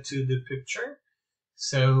added to the picture.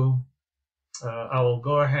 So I will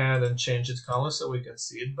go ahead and change its color so we can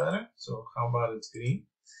see it better. So how about it's green?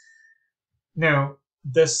 Now,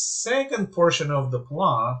 the second portion of the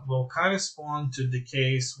plot will correspond to the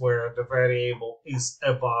case where the variable is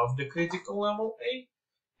above the critical level A.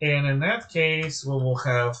 And in that case, we will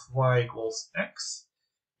have y equals x.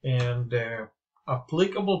 And the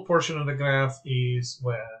applicable portion of the graph is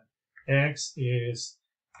when x is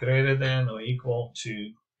greater than or equal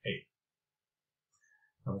to 8.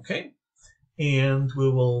 Okay. and we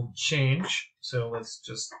will change. So let's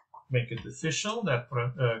just make it official, that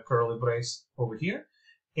curly brace over here.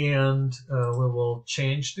 And we will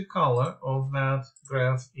change the color of that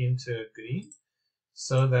graph into green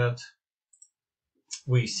so that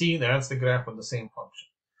we see that's the graph of the same function.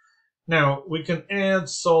 Now we can add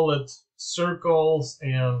solid circles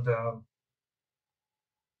and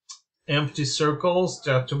empty circles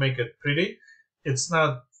just to make it pretty. It's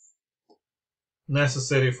not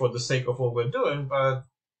necessary for the sake of what we're doing, but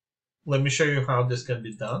let me show you how this can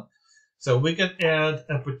be done. So we can add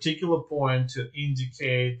a particular point to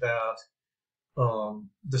indicate that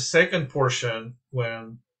the second portion,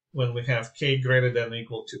 when we have k greater than or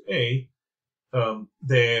equal to a,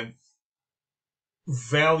 the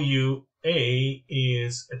value a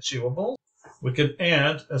is achievable. We can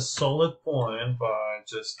add a solid point by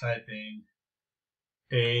just typing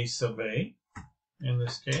a sub a in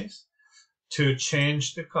this case. To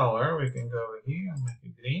change the color, we can go over here and make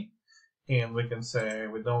it green. And we can say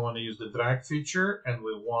we don't want to use the drag feature and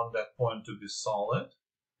we want that point to be solid.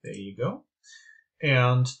 There you go.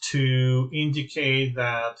 And to indicate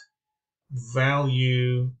that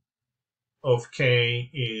value of k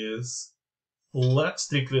is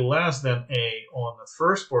strictly less than a on the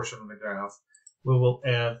first portion of the graph, we will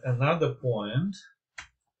add another point.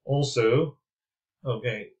 Also,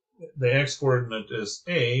 okay, the x-coordinate is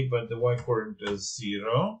a, but the y-coordinate is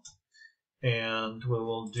 0. And we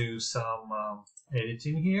will do some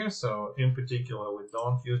editing here. So in particular, we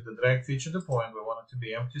don't use the drag feature of the point. We want it to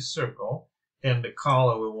be empty circle. And the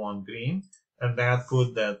color we want green. And that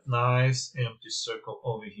put that nice empty circle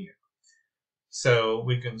over here. So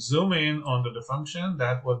we can zoom in onto the function.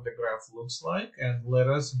 That's what the graph looks like. And let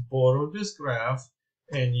us borrow this graph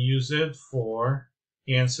and use it for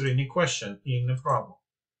answering a question in the problem.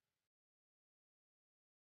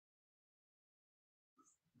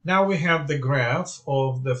 Now we have the graph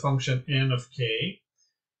of the function n of k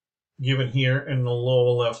given here in the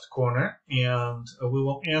lower left corner, and we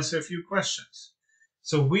will answer a few questions.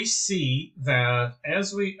 So we see that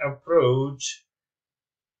as we approach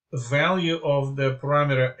the value of the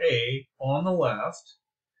parameter a on the left,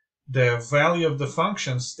 the value of the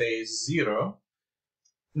function stays 0.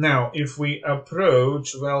 Now, if we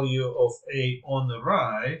approach value of a on the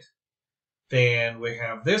right, then we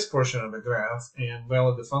have this portion of the graph, and value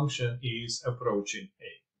of the function is approaching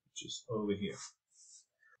a, which is over here.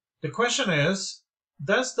 The question is,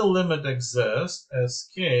 does the limit exist as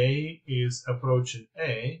k is approaching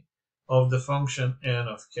a of the function n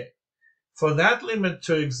of k? For that limit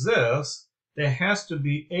to exist, there has to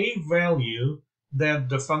be a value that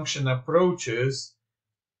the function approaches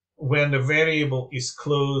when the variable is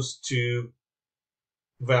close to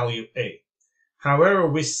value a. However,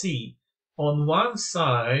 we see on one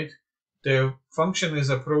side, the function is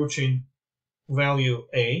approaching value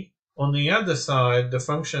a. On the other side, the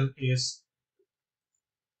function is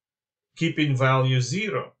keeping value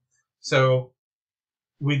 0. So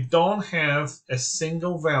we don't have a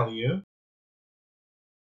single value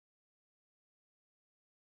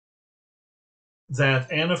that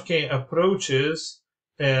n of k approaches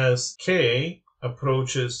as k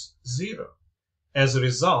approaches 0. As a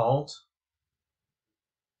result,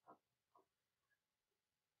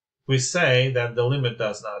 we say that the limit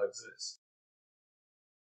does not exist.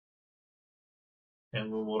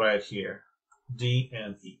 And we will write here D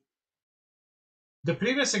and E. The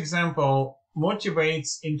previous example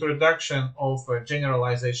motivates introduction of a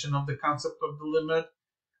generalization of the concept of the limit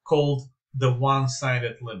called the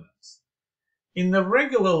one-sided limits. In the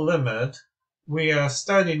regular limit, we are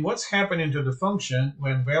studying what's happening to the function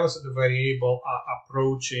when values of the variable are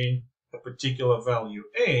approaching a particular value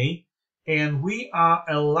a, and we are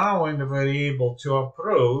allowing the variable to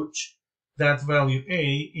approach that value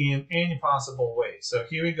a in any possible way. So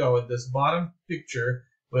here we go at this bottom picture.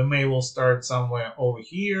 We may will start somewhere over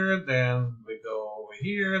here, then we go over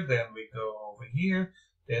here, then we go over here,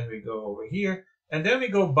 then we go over here, and then we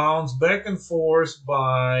go bounce back and forth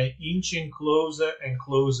by inching closer and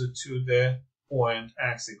closer to the point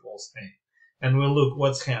x equals a. And we'll look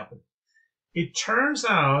what's happening. It turns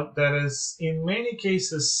out that it's in many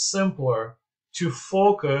cases simpler to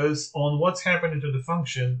focus on what's happening to the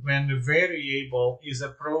function when the variable is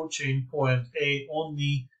approaching point a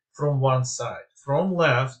only from one side, from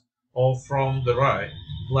left or from the right,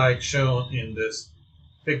 like shown in this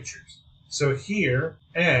pictures. So here,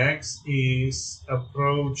 x is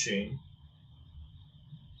approaching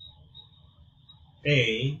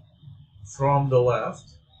a from the left.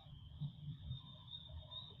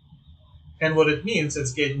 And what it means,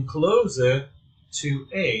 it's getting closer to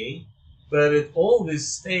a, but it always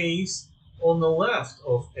stays on the left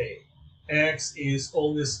of a. x is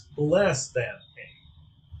always less than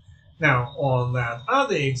a. Now, on that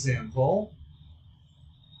other example,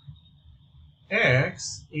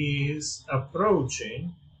 x is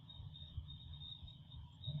approaching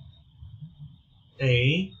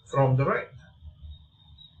a from the right.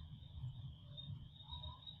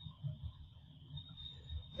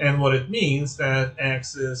 And what it means that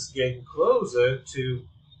x is getting closer to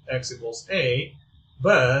x equals a,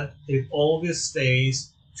 but it always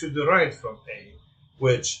stays to the right from a,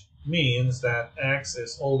 which means that x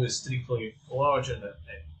is always strictly larger than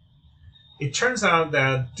a. It turns out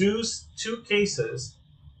that those two cases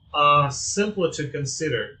are simpler to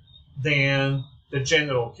consider than the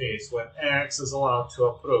general case when x is allowed to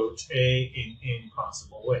approach a in any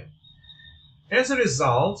possible way. As a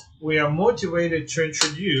result, we are motivated to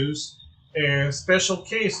introduce a special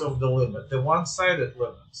case of the limit, the one-sided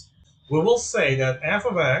limits. We will say that f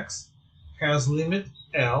of x has limit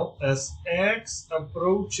L as x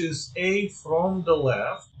approaches a from the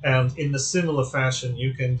left, and in a similar fashion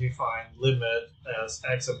you can define limit as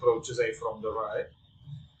x approaches a from the right,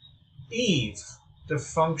 if the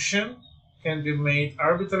function can be made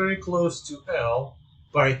arbitrarily close to L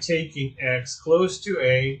by taking x close to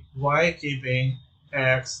a while keeping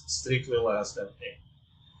x strictly less than a.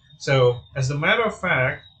 So, as a matter of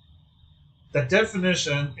fact, the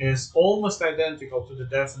definition is almost identical to the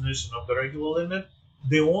definition of the regular limit.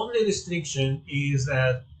 The only restriction is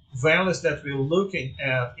that values that we're looking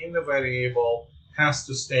at in the variable has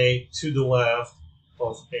to stay to the left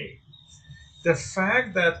of a. The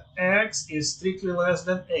fact that x is strictly less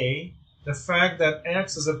than a, the fact that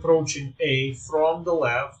x is approaching a from the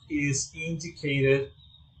left is indicated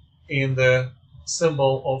in the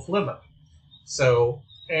symbol of limit. So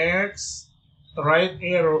x, right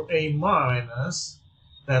arrow a minus,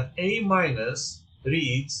 that a minus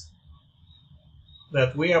reads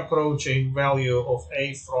that we are approaching value of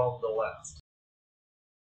a from the left.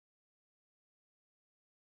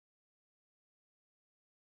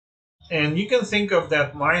 And you can think of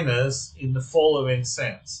that minus in the following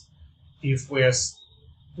sense. If we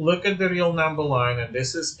look at the real number line and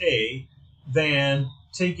this is a, then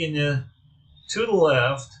taking it to the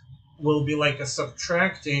left will be like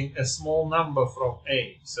subtracting a small number from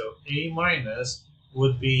a. So a minus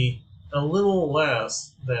would be a little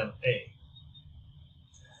less than a.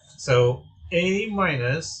 So a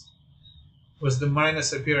minus, with the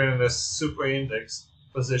minus appearing in the superindex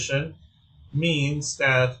position, means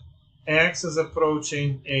that x is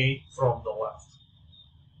approaching a from the left.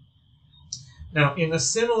 Now, in a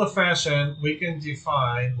similar fashion, we can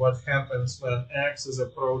define what happens when x is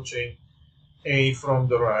approaching a from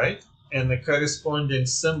the right, and the corresponding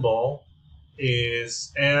symbol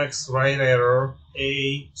is x right arrow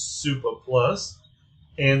a super plus,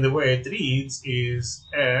 and the way it reads is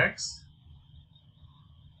x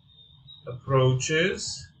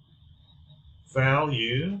approaches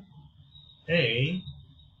value a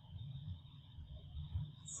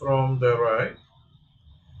from the right.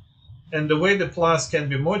 And the way the plus can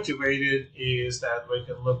be motivated is that we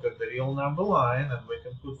can look at the real number line and we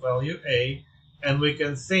can put value a, and we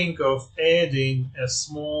can think of adding a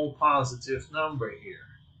small positive number here,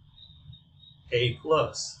 a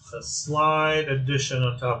plus, a slight addition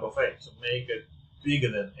on top of a to make it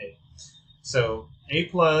bigger than a. So a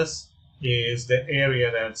plus is the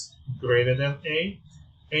area that's greater than a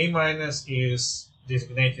minus is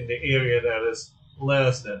designating the area that is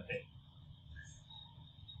less than a.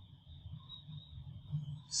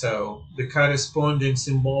 So the corresponding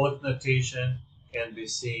symbolic notation can be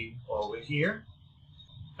seen over here.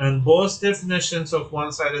 And both definitions of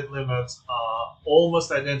one-sided limits are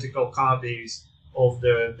almost identical copies of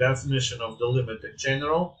the definition of the limit in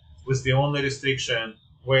general, with the only restriction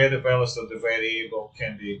where the values of the variable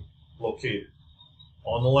can be located,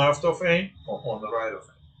 on the left of a or on the right of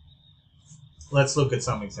a. Let's look at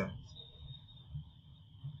some examples.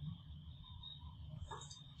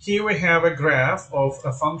 Here we have a graph of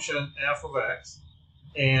a function f of x,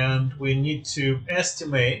 and we need to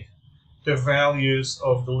estimate the values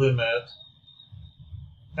of the limit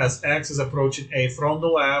as x is approaching a from the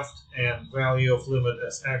left and value of limit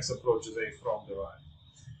as x approaches a from the right.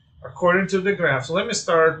 According to the graph, so let me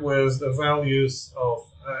start with the values of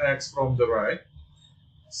x from the right.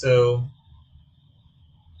 So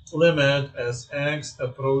limit as x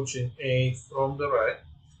approaching a from the right,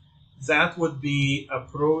 that would be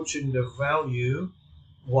approaching the value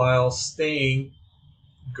while staying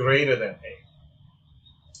greater than a.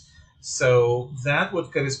 So that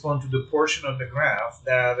would correspond to the portion of the graph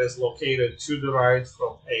that is located to the right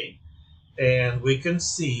from a. And we can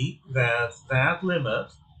see that that limit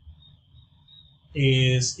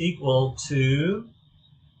is equal to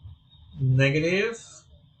negative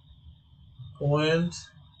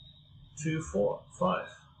 0.245.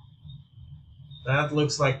 That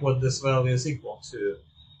looks like what this value is equal to,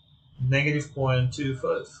 negative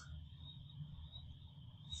 0.25.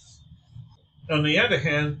 On the other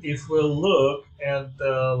hand, if we look at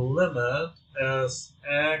the limit as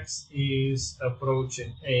x is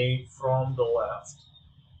approaching a from the left,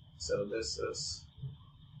 so this is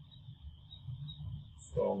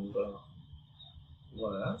from the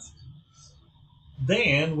left,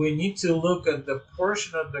 then we need to look at the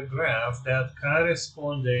portion of the graph that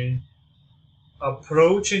corresponding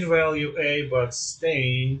approaching value a but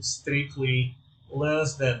staying strictly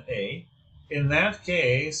less than a. In that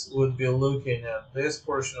case, we'd be looking at this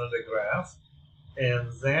portion of the graph,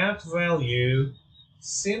 and that value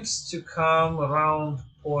seems to come around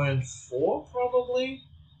 0.4 probably,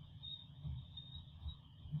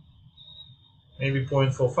 maybe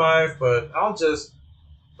 0.45, but I'll just,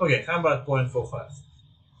 okay, how about 0.45?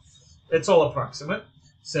 It's all approximate,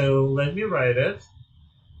 so let me write it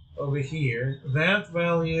over here. That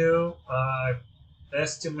value I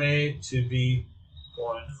estimate to be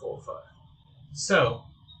 0.45. So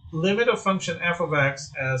limit of function f of x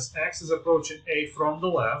as x is approaching a from the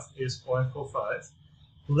left is 0.45.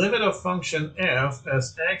 Limit of function f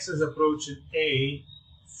as x is approaching a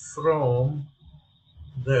from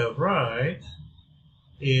the right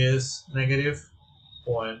is negative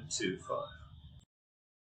 0.25.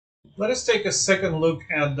 Let us take a second look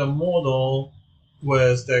at the model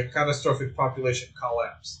with the catastrophic population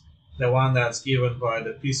collapse, the one that's given by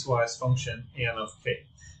the piecewise function n of k.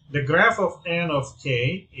 The graph of n of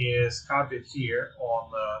k is copied here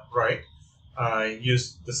on the right. I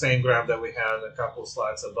used the same graph that we had a couple of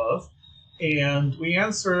slides above, and we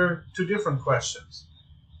answer two different questions.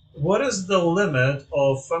 What is the limit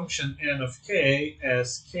of function n of k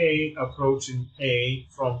as k approaching a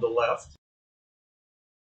from the left?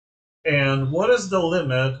 And what is the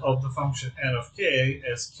limit of the function n of k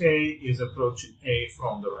as k is approaching a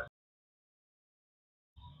from the right?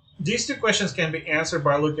 These two questions can be answered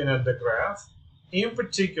by looking at the graph. In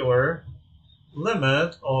particular,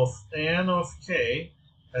 limit of n of k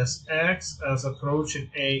as x as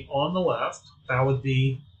approaching a on the left, that would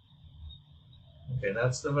be, okay,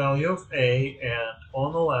 that's the value of a, and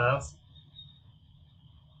on the left,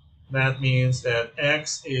 that means that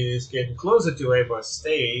x is getting closer to a but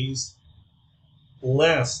stays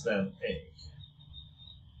less than a.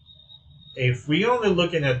 If we only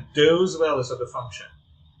looking at those values of the function,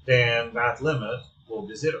 then that limit will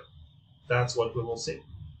be 0. That's what we will see.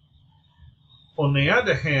 On the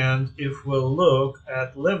other hand, if we look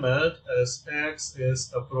at limit as x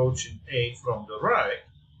is approaching a from the right,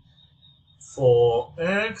 for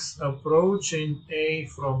x approaching a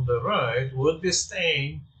from the right would be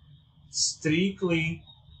staying strictly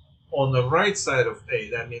on the right side of a.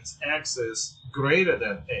 That means x is greater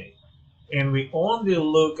than a. And we only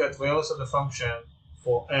look at values of the function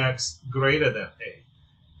for x greater than a.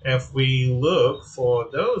 If we look for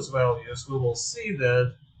those values, we will see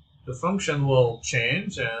that the function will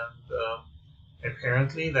change, and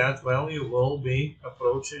apparently that value will be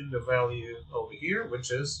approaching the value over here, which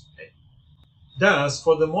is a. Thus,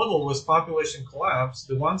 for the model with population collapse,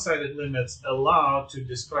 the one-sided limits allow to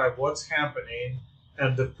describe what's happening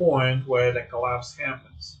at the point where the collapse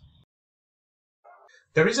happens.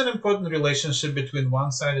 There is an important relationship between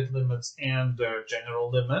one-sided limits and their general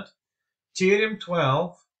limit. Theorem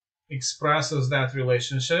 12 expresses that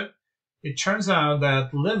relationship. It turns out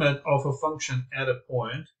that limit of a function at a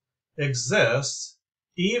point exists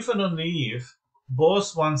even only if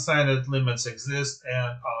both one-sided limits exist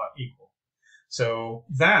and are equal. So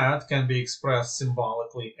that can be expressed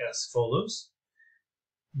symbolically as follows.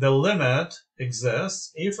 The limit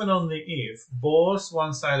exists if and only if both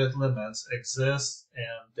one-sided limits exist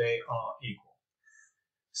and they are equal.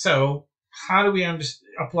 So how do we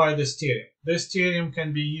apply this theorem? This theorem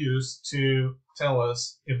can be used to tell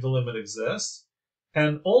us if the limit exists,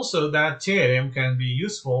 and also that theorem can be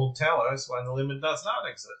useful to tell us when the limit does not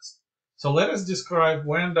exist. So let us describe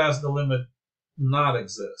when does the limit not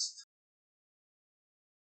exist.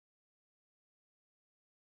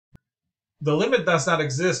 The limit does not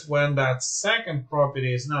exist when that second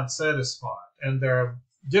property is not satisfied, and there are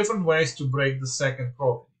different ways to break the second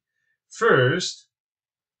property. First,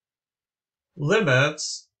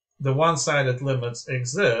 limits, the one-sided limits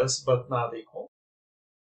exist but not equal,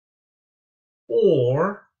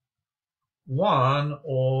 or one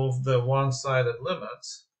of the one-sided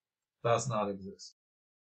limits does not exist,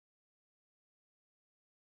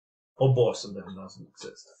 or both of them doesn't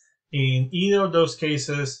exist. In either of those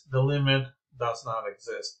cases, the limit does not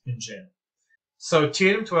exist in general. So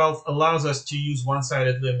Theorem 12 allows us to use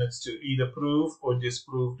one-sided limits to either prove or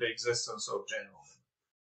disprove the existence of general limits.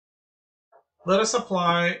 Let us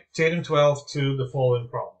apply Theorem 12 to the following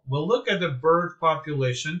problem. We'll look at the bird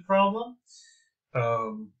population problem.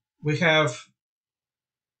 We have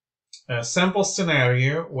a sample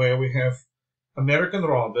scenario where we have American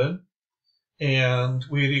robin, and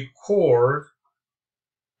we record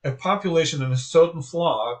a population in a certain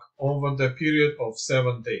flock over the period of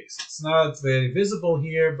 7 days. It's not very visible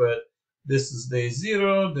here, but this is day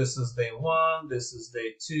 0, this is day 1, this is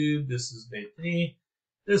day 2, this is day 3,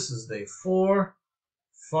 this is day 4,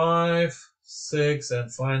 5, 6,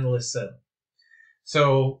 and finally 7.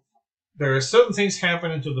 So there are certain things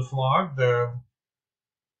happening to the flock. The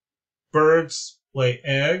birds lay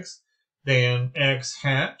eggs, then eggs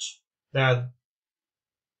hatch. That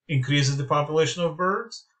increases the population of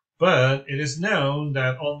birds, but it is known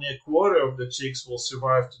that only a quarter of the chicks will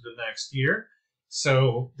survive to the next year.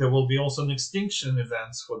 So there will be also an extinction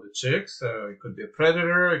events for the chicks. It could be a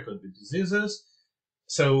predator, it could be diseases.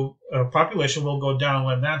 So population will go down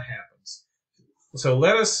when that happens. So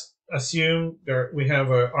let us assume that we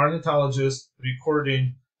have an ornithologist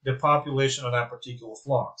recording the population of that particular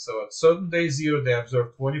flock. So at certain day 0, they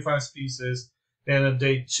observe 25 species. Then at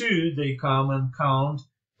day 2, they come and count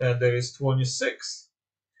that there is 26.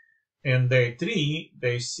 And day 3,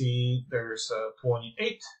 they see there's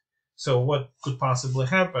 28. So what could possibly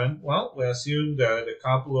happen? Well, we assume that a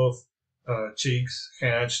couple of chicks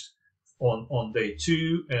hatched on day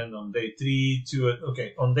 2, and on day 3,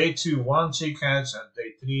 on day 2, 1 chick hatched, and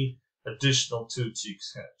day 3, additional 2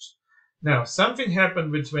 chicks hatched. Now, something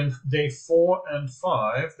happened between day 4 and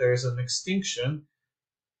 5. There's an extinction.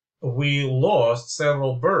 We lost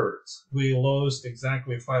several birds. We lost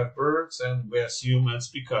exactly 5 birds, and we assume it's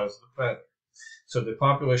because of the predator. So the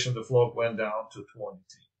population of the flock went down to 23.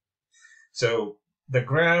 So the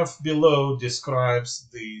graph below describes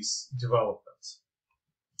these developments.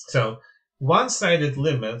 So one-sided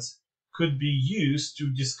limits could be used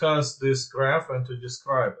to discuss this graph and to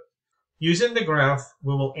describe it. Using the graph,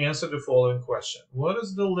 we will answer the following question. What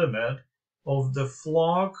is the limit of the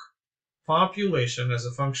flock population as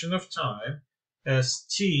a function of time as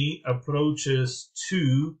t approaches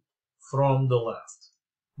 2 from the left?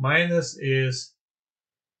 Minus is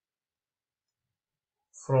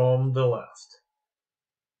from the left.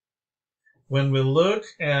 When we look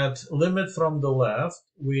at limit from the left,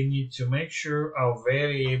 we need to make sure our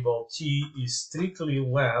variable t is strictly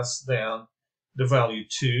less than the value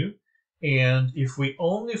 2. And if we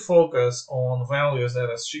only focus on values that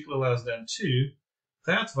are strictly less than 2,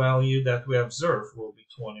 that value that we observe will be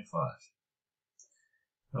 25.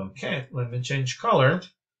 Okay, let me change color.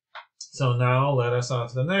 So now let us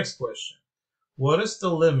ask the next question. What is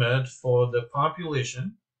the limit for the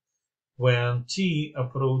population when t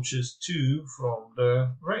approaches 2 from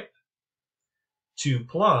the right? 2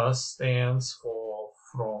 plus stands for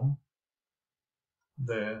from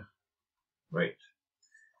the right.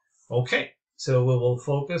 Okay, so we will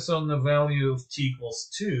focus on the value of t equals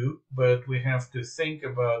 2, but we have to think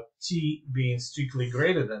about t being strictly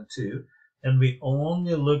greater than 2, and we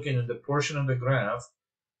only looking at the portion of the graph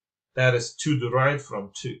that is to the right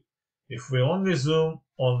from 2. If we only zoom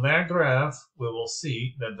on that graph, we will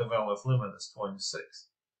see that the value of limit is 26.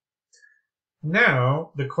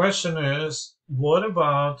 Now, the question is, what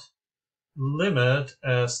about limit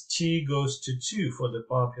as t goes to 2 for the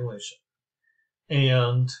population?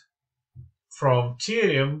 And from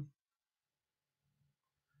theorem,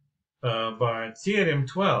 by Theorem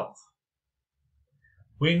 12,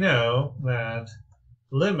 we know that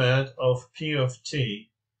limit of p of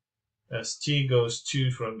t as t goes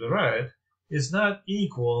 2 from the right is not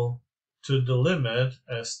equal to the limit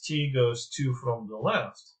as t goes 2 from the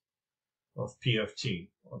left of p of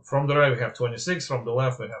t. From the right we have 26, from the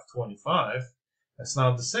left we have 25. That's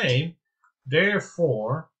not the same.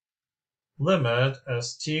 Therefore, limit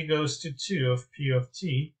as t goes to 2 of p of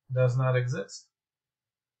t does not exist.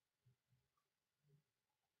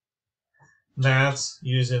 That's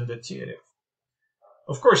using the theorem.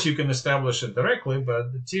 Of course, you can establish it directly,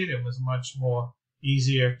 but the theorem is much more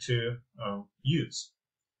easier to use.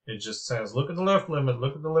 It just says, look at the left limit,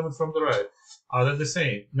 look at the limit from the right. Are they the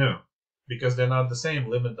same? No, because they're not the same,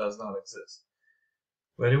 limit does not exist.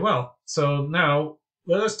 Very well. So now,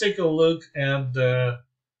 let us take a look at the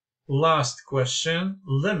last question,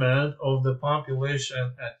 limit of the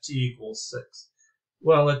population at t equals 6.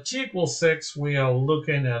 Well, at t equals 6, we are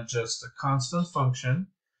looking at just a constant function,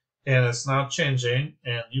 and it's not changing,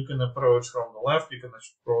 and you can approach from the left, you can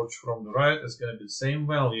approach from the right, it's going to be the same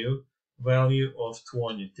value value of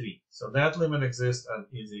 23. So that limit exists and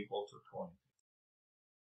is equal to 20.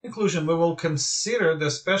 In conclusion, we will consider the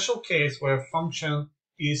special case where a function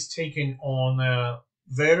is taken on a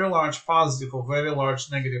very large positive or very large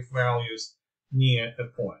negative values near a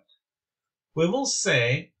point. We will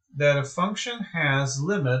say that a function has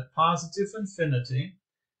limit positive infinity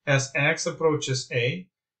as x approaches a,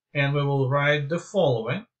 and we will write the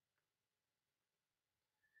following.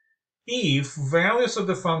 If values of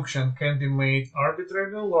the function can be made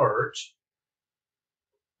arbitrarily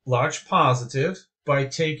large positive, by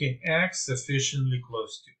taking x sufficiently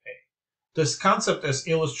close to a. This concept is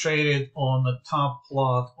illustrated on the top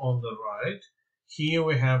plot on the right. Here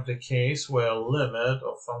we have the case where limit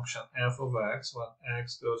of function f of x when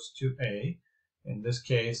x goes to a, in this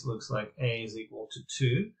case looks like a is equal to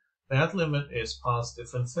 2. That limit is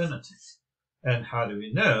positive infinity. And how do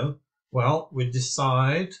we know? Well, we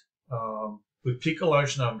decide, we pick a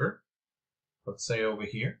large number, let's say over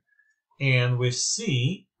here, and we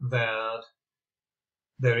see that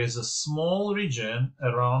there is a small region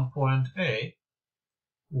around point A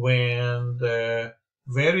when the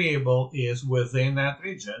variable is within that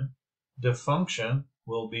region, the function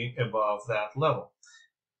will be above that level.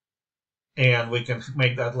 And we can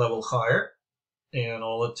make that level higher, and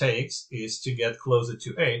all it takes is to get closer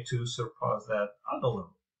to A to surpass that other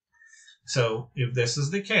level. So if this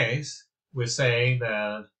is the case, we say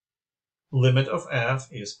that limit of f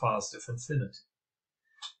is positive infinity.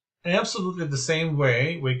 Absolutely the same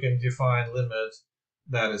way we can define limit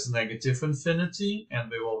that is negative infinity,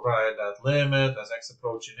 and we will write that limit as x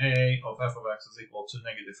approaching a of f of x is equal to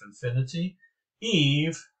negative infinity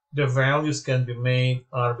if the values can be made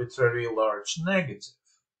arbitrarily large negative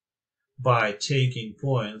by taking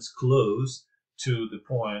points close to the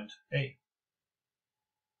point a.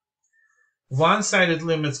 One-sided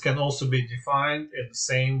limits can also be defined in the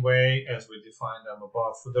same way as we defined them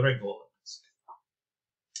above for the regular limits.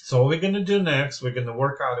 So what we're going to do next, we're going to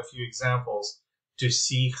work out a few examples to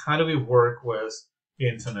see how do we work with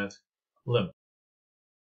infinite limit.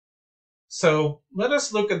 So let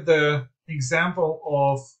us look at the example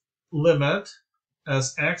of limit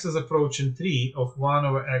as x is approaching 3 of 1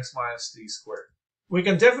 over x minus 3 squared. We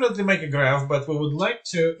can definitely make a graph, but we would like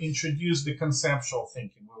to introduce the conceptual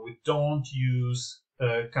thinking where we don't use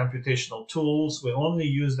computational tools. We only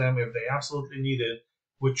use them if they absolutely need it.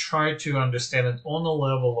 We try to understand it on the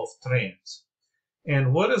level of trends.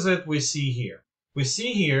 And what is it we see here? We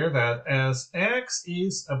see here that as x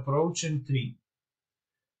is approaching 3,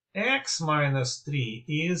 x minus 3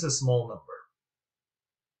 is a small number.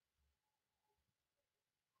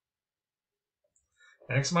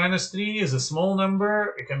 X minus 3 is a small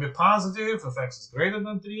number. It can be positive if x is greater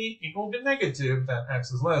than 3. It will be negative that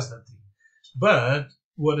x is less than 3. But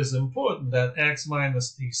what is important that x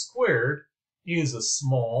minus 3 squared is a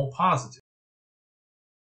small positive.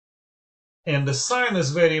 And the sign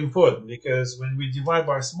is very important because when we divide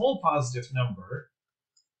by a small positive number,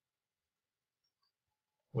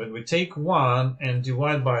 when we take 1 and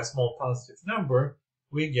divide by a small positive number,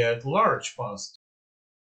 we get large positive.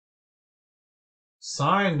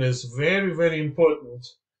 Sign is very, very important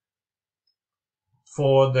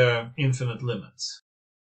for the infinite limits.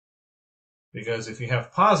 Because if you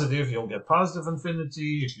have positive, you'll get positive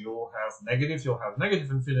infinity. If you have negative, you'll have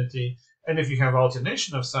negative infinity. And if you have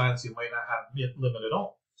alternation of signs, you might not have limit at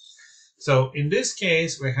all. So in this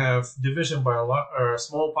case, we have division by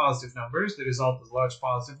small positive numbers. The result is large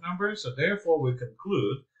positive numbers. So therefore, we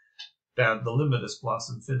conclude that the limit is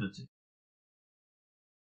plus infinity.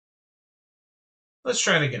 Let's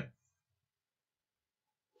try it again.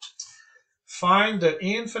 Find the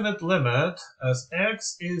infinite limit as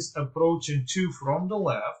x is approaching 2 from the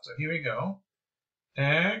left. So here we go.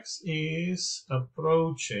 X is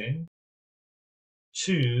approaching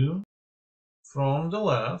 2 from the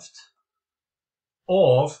left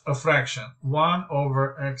of a fraction, 1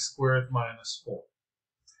 over x squared minus 4.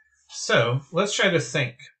 So let's try to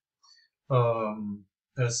think.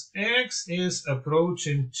 As x is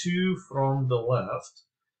approaching 2 from the left,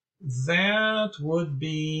 that would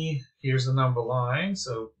be, here's the number line,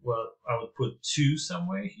 so well, I would put 2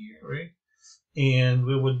 somewhere here, right? And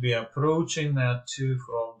we would be approaching that 2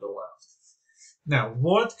 from the left. Now,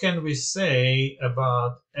 what can we say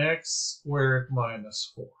about x squared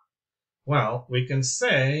minus 4? Well, we can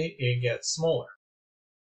say it gets smaller.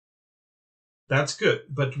 That's good,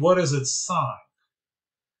 but what is its sign?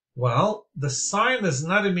 Well, the sign is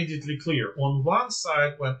not immediately clear. On one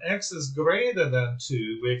side, when x is greater than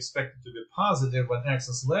 2, we expect it to be positive. When x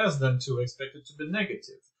is less than 2, we expect it to be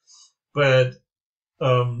negative. But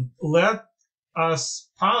let us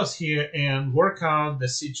pause here and work out the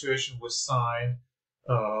situation with sine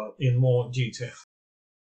in more detail.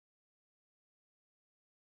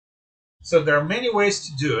 So there are many ways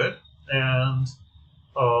to do it, and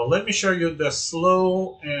let me show you the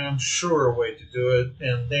slow and sure way to do it,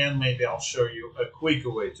 and then maybe I'll show you a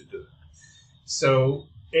quicker way to do it. So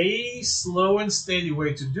a slow and steady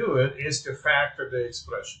way to do it is to factor the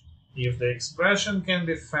expression. If the expression can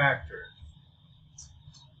be factored,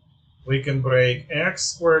 we can break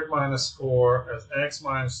x squared minus 4 as x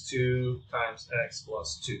minus 2 times x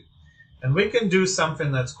plus 2. And we can do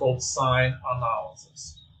something that's called sign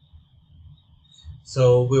analysis.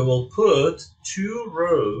 So we will put two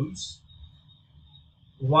rows.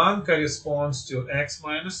 One corresponds to x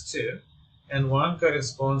minus 2, and one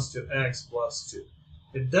corresponds to x plus 2.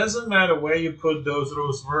 It doesn't matter where you put those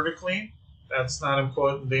rows vertically. That's not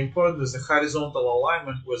important. The important is the horizontal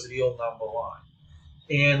alignment with real number line.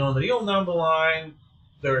 And on the real number line,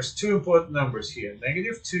 there's two important numbers here,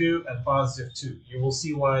 -2 and +2. You will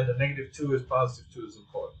see why the -2 is +2 is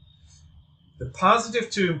important. The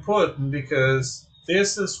 +2 important because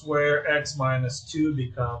this is where x minus 2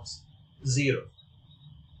 becomes 0.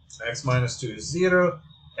 X minus 2 is 0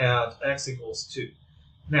 at x equals 2.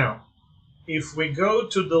 Now, if we go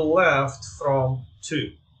to the left from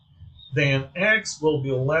 2, then x will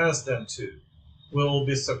be less than 2. We will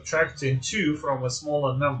be subtracting 2 from a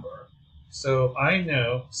smaller number. So I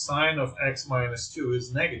know sine of x minus 2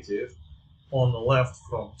 is negative on the left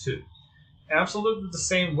from 2. Absolutely the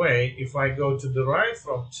same way, if I go to the right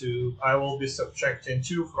from 2, I will be subtracting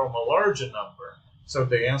 2 from a larger number. So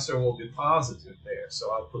the answer will be positive there.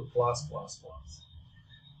 So I'll put plus, plus, plus.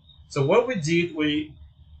 So what we did, we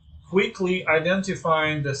quickly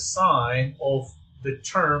identified the sign of the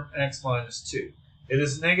term x minus 2. It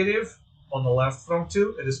is negative on the left from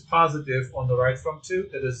 2. It is positive on the right from 2.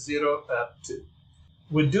 It is 0 at 2.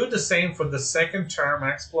 We do the same for the second term,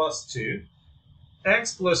 x plus 2.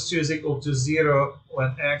 X plus 2 is equal to 0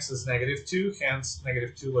 when x is -2, hence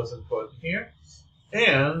 -2 was important here.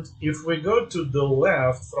 And if we go to the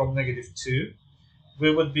left from -2,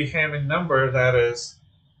 we would be having a number that is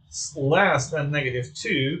less than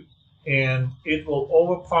 -2, and it will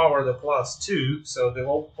overpower the +2, so the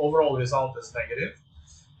overall result is negative.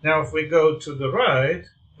 Now, if we go to the right,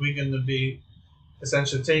 we're going to be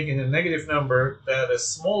essentially taking a negative number that is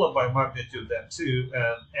smaller by magnitude than 2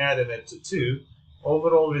 and adding it to 2.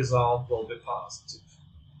 Overall result will be positive.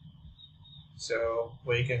 So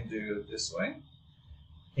we can do it this way.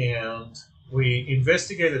 And we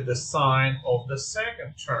investigated the sign of the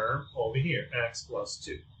second term over here, x plus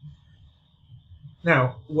 2.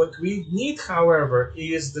 Now, what we need, however,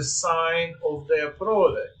 is the sign of their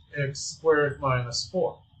product, x squared minus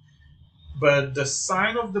 4. But the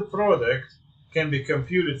sign of the product can be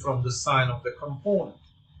computed from the sign of the component.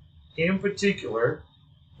 In particular,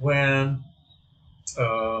 when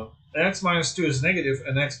x minus 2 is negative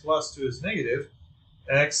and x plus 2 is negative,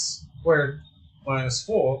 x squared minus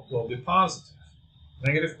 4 will be positive.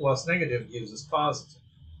 Negative plus negative gives us positive.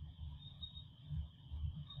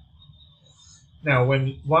 Now,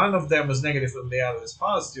 when one of them is negative and the other is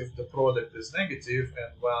positive, the product is negative,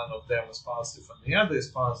 and one of them is positive and the other is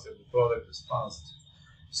positive, the product is positive.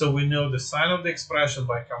 So we know the sign of the expression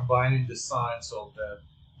by combining the signs of the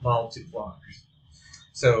multipliers.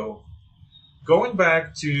 So going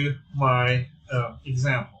back to my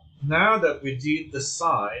example, now that we did the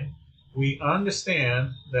sign, we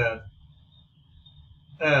understand that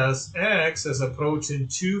as x is approaching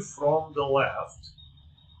 2 from the left,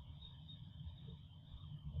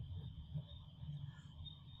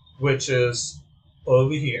 which is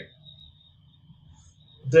over here,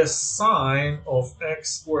 the sign of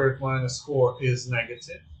x squared minus 4 is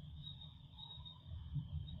negative.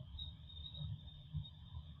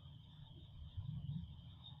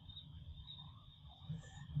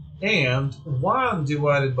 And 1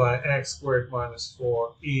 divided by x squared minus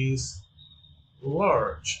 4 is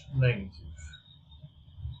large negative.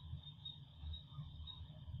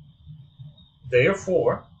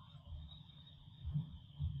 Therefore,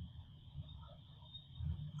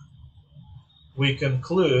 we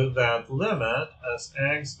conclude that limit as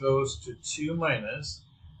x goes to 2 minus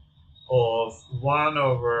of 1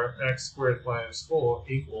 over x squared minus 4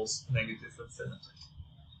 equals negative infinity.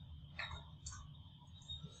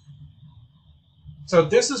 So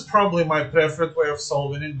this is probably my preferred way of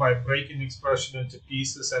solving it, by breaking the expression into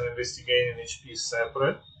pieces and investigating each piece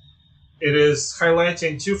separate. It is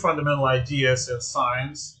highlighting two fundamental ideas in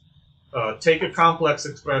science. Take a complex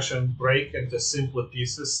expression, break into simpler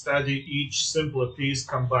pieces, study each simpler piece,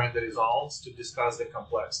 combine the results to discuss the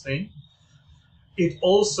complex thing. It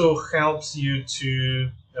also helps you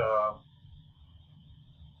to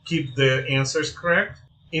keep the answers correct.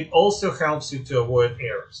 It also helps you to avoid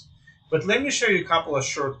errors. But let me show you a couple of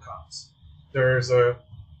shortcuts. There's a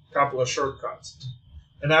couple of shortcuts,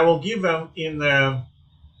 and I will give them in the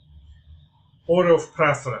order of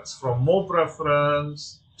preference, from more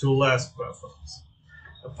preference to less preference.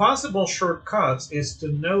 A possible shortcut is to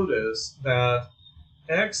notice that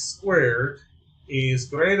x squared is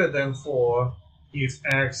greater than 4 if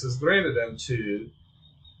x is greater than 2.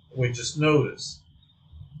 We just notice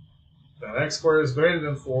that x squared is greater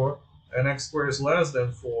than 4 and x squared is less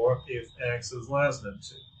than 4 if x is less than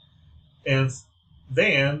 2. And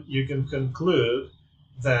then you can conclude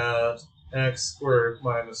that x squared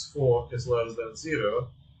minus 4 is less than 0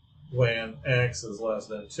 when x is less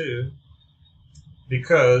than 2,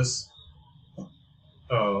 because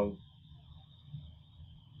the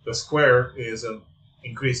square is an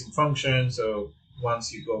increasing function. So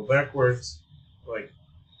once you go backwards, like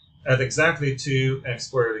at exactly 2, x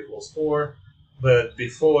squared equals 4, but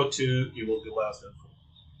before 2, it will be less than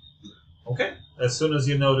 4. Okay, as soon as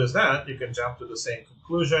you notice that, you can jump to the same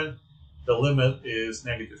conclusion. The limit is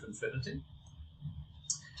negative infinity.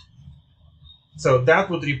 So that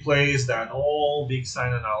would replace that whole big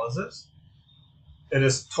sign analysis. It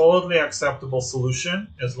is totally acceptable solution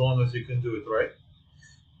as long as you can do it right.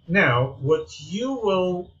 Now, what you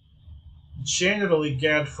will generally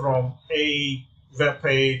get from a web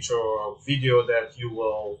page or video that you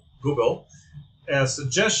will Google a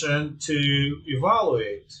suggestion to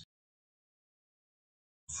evaluate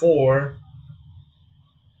for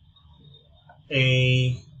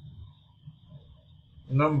a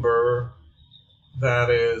number that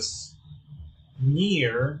is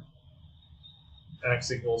near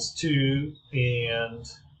x equals 2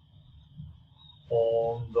 and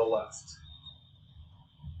on the left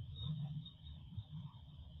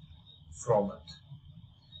from it.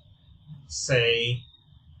 Say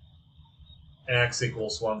x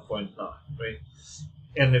equals 1.9, right?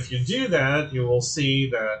 And if you do that, you will see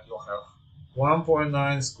that you'll have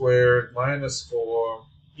 1.9 squared minus 4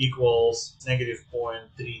 equals negative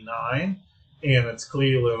 0.39, and it's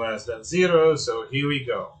clearly less than 0. So here we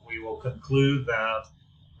go. We will conclude that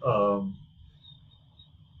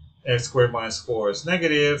x squared minus 4 is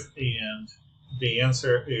negative, and the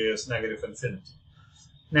answer is negative infinity.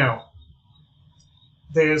 Now,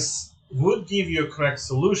 this would give you a correct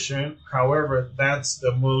solution. However, that's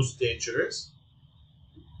the most dangerous.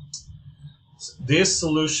 This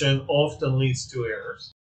solution often leads to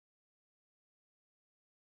errors.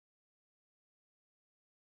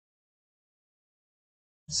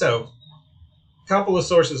 So, a couple of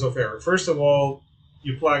sources of error. First of all,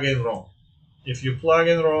 you plug in wrong. If you plug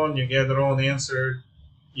in wrong, you get the wrong answer,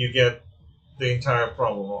 you get the entire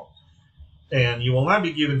problem wrong. And you will not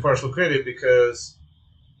be given partial credit because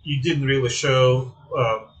you didn't really show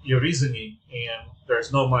your reasoning, and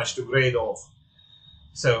there's not much to grade off.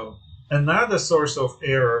 So another source of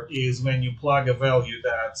error is when you plug a value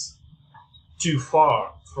that's too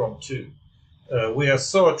far from 2. We are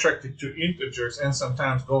so attracted to integers, and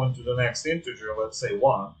sometimes going to the next integer, let's say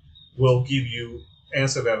 1, will give you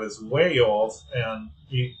answer that is way off, and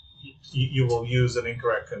you will use an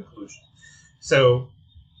incorrect conclusion. So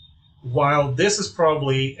while this is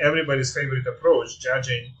probably everybody's favorite approach,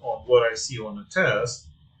 judging on what I see on a test,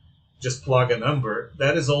 just plug a number,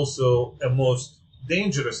 that is also a most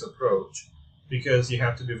dangerous approach, because you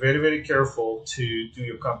have to be very, very careful to do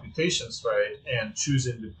your computations right and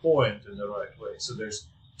choosing the point in the right way. So there's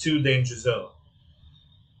 2 danger zones.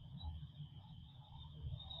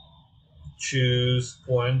 Choose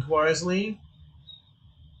point wisely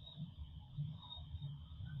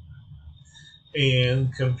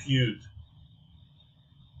and compute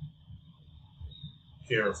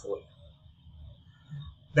carefully.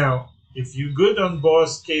 Now, if you're good on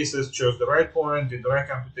both cases, chose the right point, did the right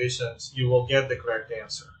computations, you will get the correct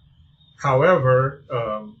answer. However,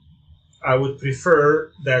 I would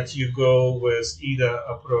prefer that you go with either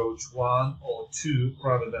approach 1 or 2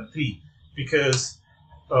 rather than 3, because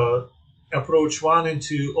approach 1 and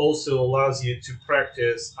 2 also allows you to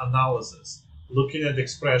practice analysis, looking at the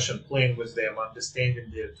expression, playing with them, understanding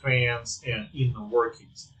their trends and inner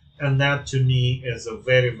workings. And that, to me, is a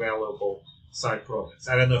very valuable side project.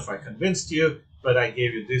 I don't know if I convinced you, but I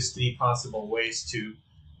gave you these 3 possible ways to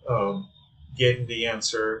get the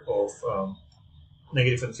answer of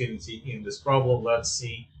negative infinity in this problem. Let's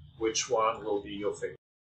see which one will be your favorite.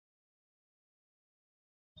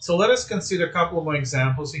 So let us consider a couple more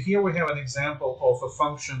examples. So here we have an example of a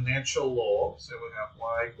function natural log. So we have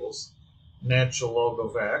y equals natural log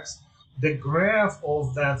of x. The graph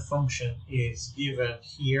of that function is given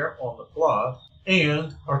here on the plot,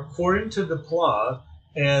 and according to the plot,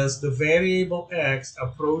 as the variable x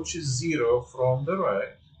approaches 0 from the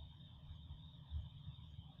right,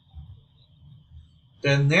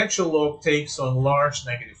 the natural log takes on large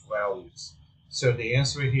negative values. So the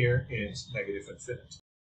answer here is negative infinity.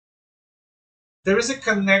 There is a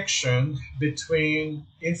connection between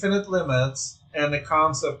infinite limits and a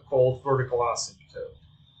concept called vertical asymptote.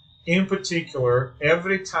 In particular,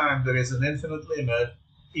 every time there is an infinite limit,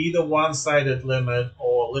 either one-sided limit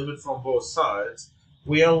or limit from both sides,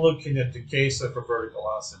 we are looking at the case of a vertical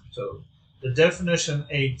asymptote. The definition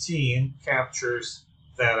 18 captures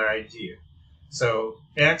that idea. So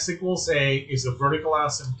x equals a is a vertical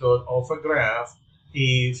asymptote of a graph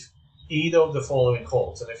if either of the following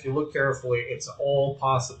holds. And if you look carefully, it's all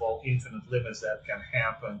possible infinite limits that can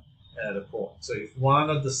happen at a point. So if one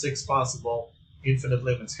of the 6 possible infinite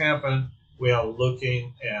limits happen, we are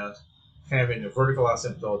looking at having a vertical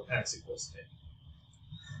asymptote x equals a.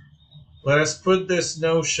 Let us put this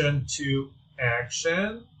notion to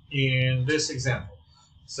action in this example.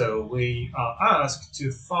 So we are asked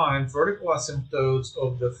to find vertical asymptotes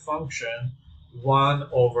of the function 1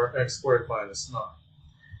 over x squared minus 9.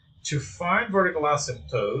 To find vertical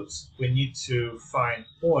asymptotes, we need to find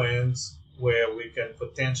points where we can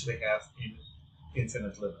potentially have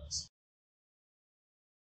infinite limits.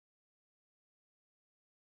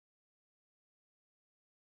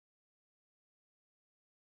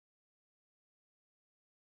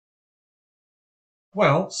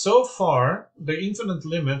 Well, so far, the infinite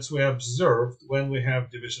limits were observed when we have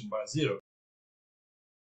division by 0.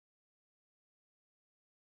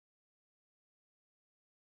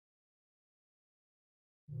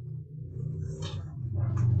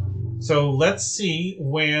 So let's see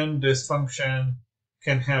when this function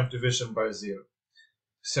can have division by 0.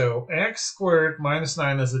 So x squared minus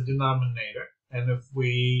 9 is a denominator, and if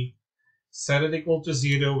we set it equal to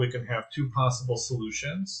 0, we can have two possible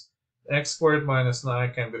solutions. X squared minus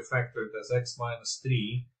 9 can be factored as x minus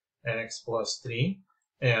 3, x plus 3,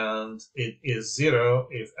 and it is 0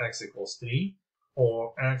 if x equals 3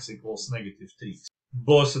 or x equals negative 3.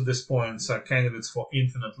 Both of these points are candidates for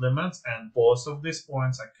infinite limits, and both of these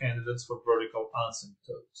points are candidates for vertical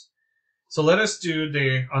asymptotes. So let us do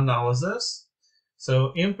the analysis.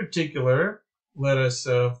 So in particular, let us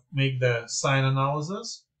make the sign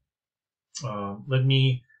analysis. Let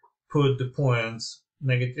me put the points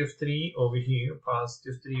negative 3 over here,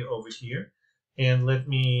 positive 3 over here, and let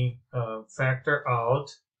me factor out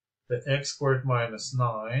the x squared minus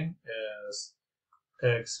 9 as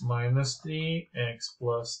x minus 3, x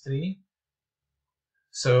plus 3.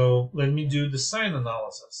 So let me do the sign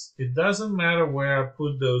analysis. It doesn't matter where I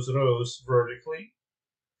put those rows vertically.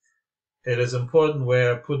 It is important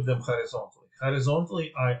where I put them horizontally.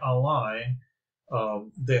 Horizontally, I align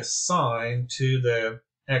the sign to the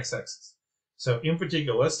x-axis. So in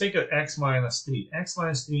particular, let's take an x minus 3. X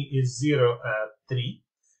minus 3 is 0 at 3.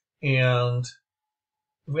 And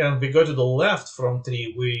when we go to the left from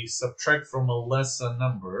 3, we subtract from a lesser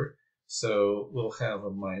number. So we'll have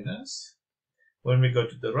a minus. When we go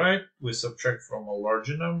to the right, we subtract from a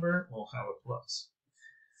larger number. We'll have a plus.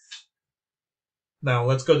 Now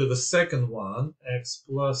let's go to the second one, x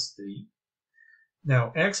plus 3.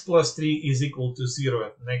 Now x plus 3 is equal to 0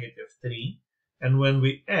 at negative 3. And when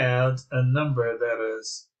we add a number that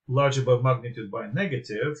is larger by magnitude by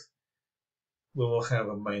negative, we will have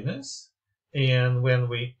a minus. And when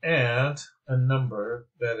we add a number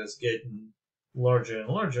that is getting larger and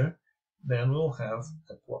larger, then we'll have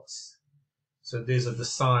a plus. So these are the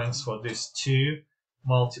signs for these two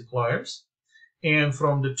multipliers. And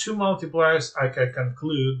from the two multipliers, I can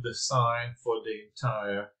conclude the sign for the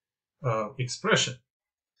entire expression.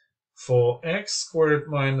 For x squared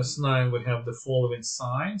minus 9, we have the following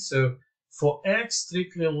sign. So for x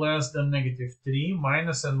strictly less than negative 3,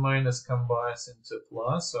 minus and minus combines into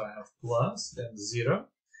plus. So I have plus, then 0.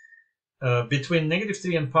 Between negative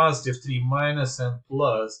 3 and positive 3, minus and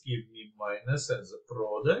plus give me minus as a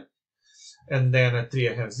product. And then at 3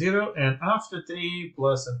 I have 0. And after 3,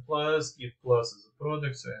 plus and plus give plus as a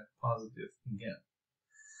product. So I have positive again.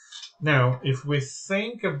 Now, if we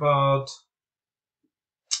think about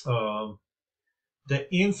the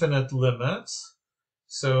infinite limits,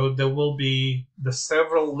 so there will be the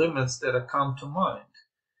several limits that come to mind.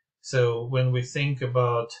 So when we think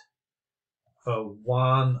about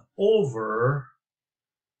 1 over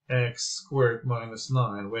x squared minus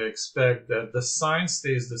 9, we expect that the sign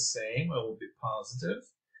stays the same, it will be positive.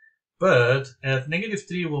 But at negative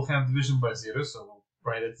 3, we'll have division by 0, so we'll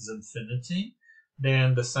write it as infinity.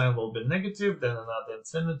 then the sign will be negative, then another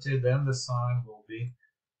infinity, then the sign will be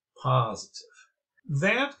positive.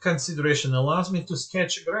 That consideration allows me to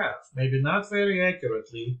sketch a graph, maybe not very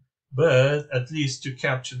accurately, but at least to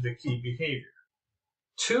capture the key behavior.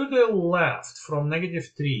 To the left, from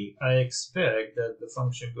 -3, I expect that the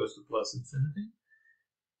function goes to plus infinity.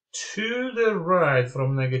 To the right,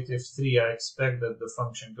 from -3, I expect that the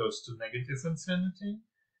function goes to negative infinity.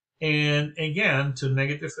 And again, to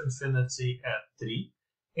negative infinity at 3.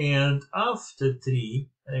 And after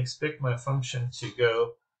 3, I expect my function to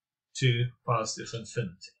go to positive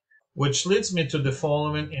infinity, which leads me to the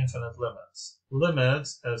following infinite limits.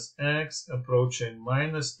 Limits as x approaching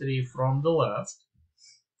 -3 from the left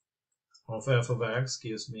of f of x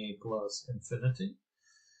gives me plus infinity.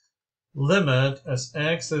 Limit as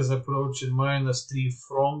x is approaching -3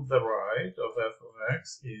 from the right of f of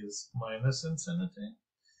x is minus infinity.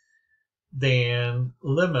 Then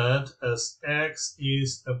limit as x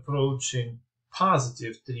is approaching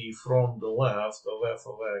positive 3 from the left of f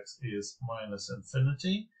of x is minus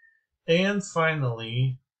infinity. And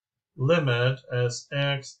finally, limit as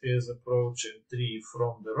x is approaching 3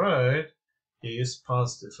 from the right is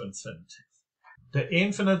positive infinity. The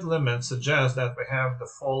infinite limit suggests that we have the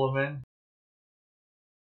following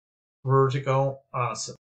vertical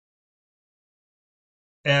asymptote.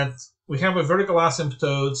 And we have a vertical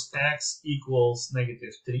asymptote x equals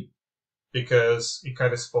 -3 because it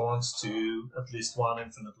corresponds to at least one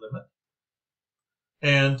infinite limit.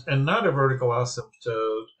 And another vertical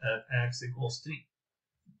asymptote at x equals 3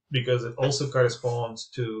 because it also corresponds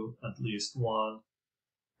to at least one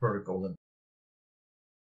vertical limit.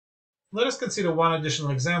 Let us consider one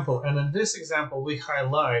additional example, and in this example we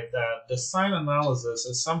highlight that the sign analysis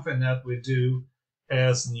is something that we do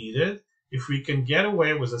as needed. If we can get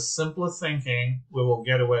away with a simpler thinking, we will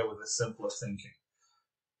get away with a simpler thinking.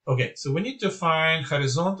 Okay, so we need to find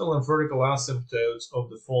horizontal and vertical asymptotes of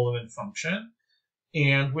the following function.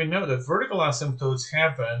 And we know that vertical asymptotes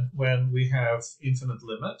happen when we have infinite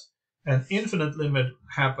limit. And infinite limit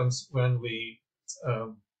happens when we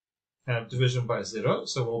have division by 0.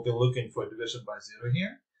 So we'll be looking for division by 0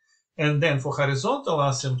 here. And then for horizontal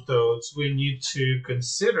asymptotes, we need to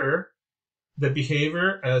consider the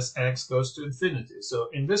behavior as x goes to infinity. So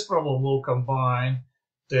in this problem, we'll combine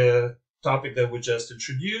the topic that we just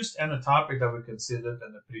introduced and a topic that we considered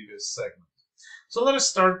in the previous segment. So let us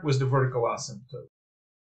start with the vertical asymptote.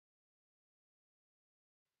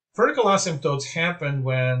 Vertical asymptotes happen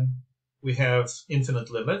when we have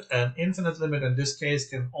infinite limit, and infinite limit in this case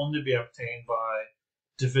can only be obtained by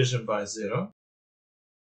division by 0.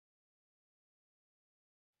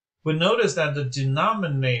 We notice that the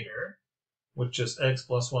denominator, which is x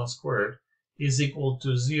plus 1 squared, is equal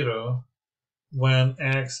to 0 when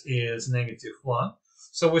x is -1.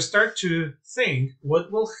 So we start to think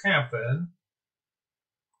what will happen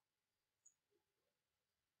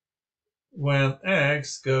when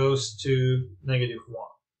x goes to -1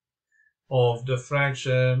 of the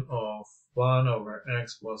fraction of 1 over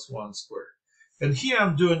x plus 1 squared. And here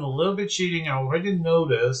I'm doing a little bit cheating. I already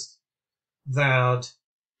noticed that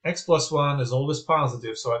x plus 1 is always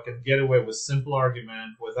positive, so I can get away with simple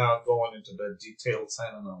argument without going into the detailed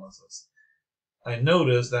sign analysis. I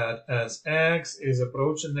notice that as x is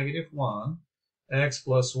approaching -1, x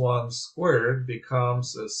plus 1 squared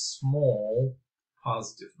becomes a small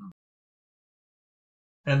positive number.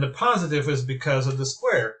 And the positive is because of the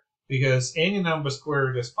square, because any number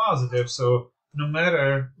squared is positive, so no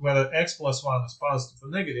matter whether x plus 1 is positive or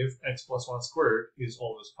negative, x plus 1 squared is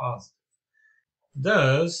always positive.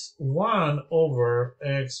 Thus, 1 over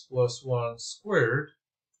x plus 1 squared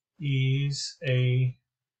is a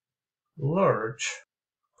large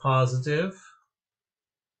positive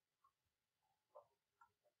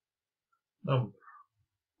number.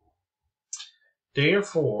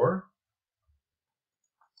 Therefore,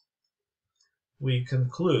 we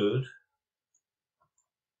conclude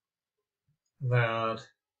that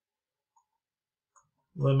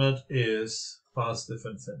limit is positive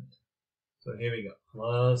infinity. So here we go,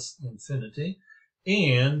 plus infinity.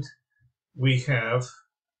 And we have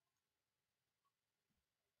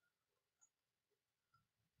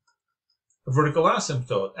a vertical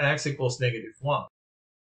asymptote, x equals -1.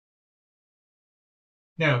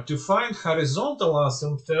 Now, to find horizontal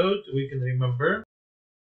asymptote, we can remember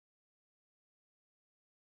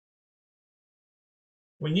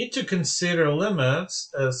we need to consider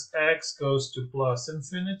limits as x goes to plus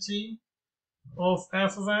infinity of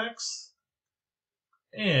f of x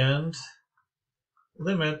and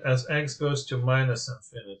limit as x goes to minus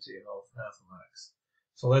infinity of f of x.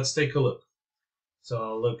 So let's take a look. So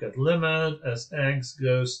I'll look at limit as x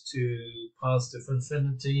goes to positive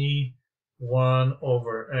infinity, 1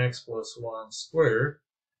 over x plus 1 squared.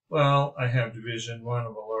 Well, I have division 1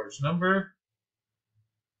 of a large number.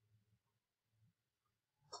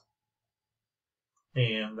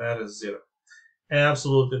 And that is 0.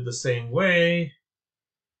 Absolutely the same way,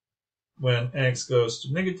 when x goes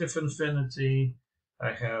to negative infinity,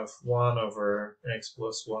 I have 1 over x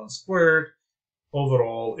plus 1 squared.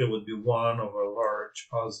 Overall, it would be 1 over a large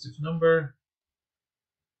positive number.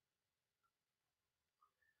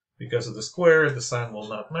 Because of the square, the sign will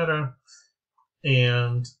not matter.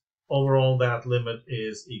 And overall, that limit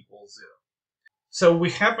is equal 0. So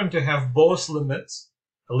we happen to have both limits,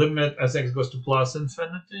 a limit as x goes to plus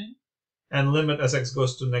infinity and limit as x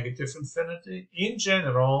goes to negative infinity. In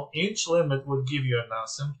general, each limit would give you an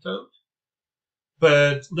asymptote,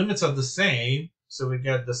 but limits are the same, so we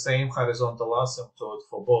get the same horizontal asymptote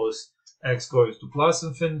for both x going to plus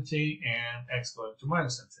infinity and x going to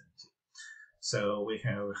minus infinity. So we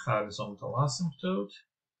have a horizontal asymptote.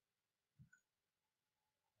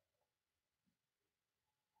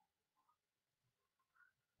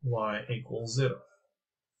 Y equals 0.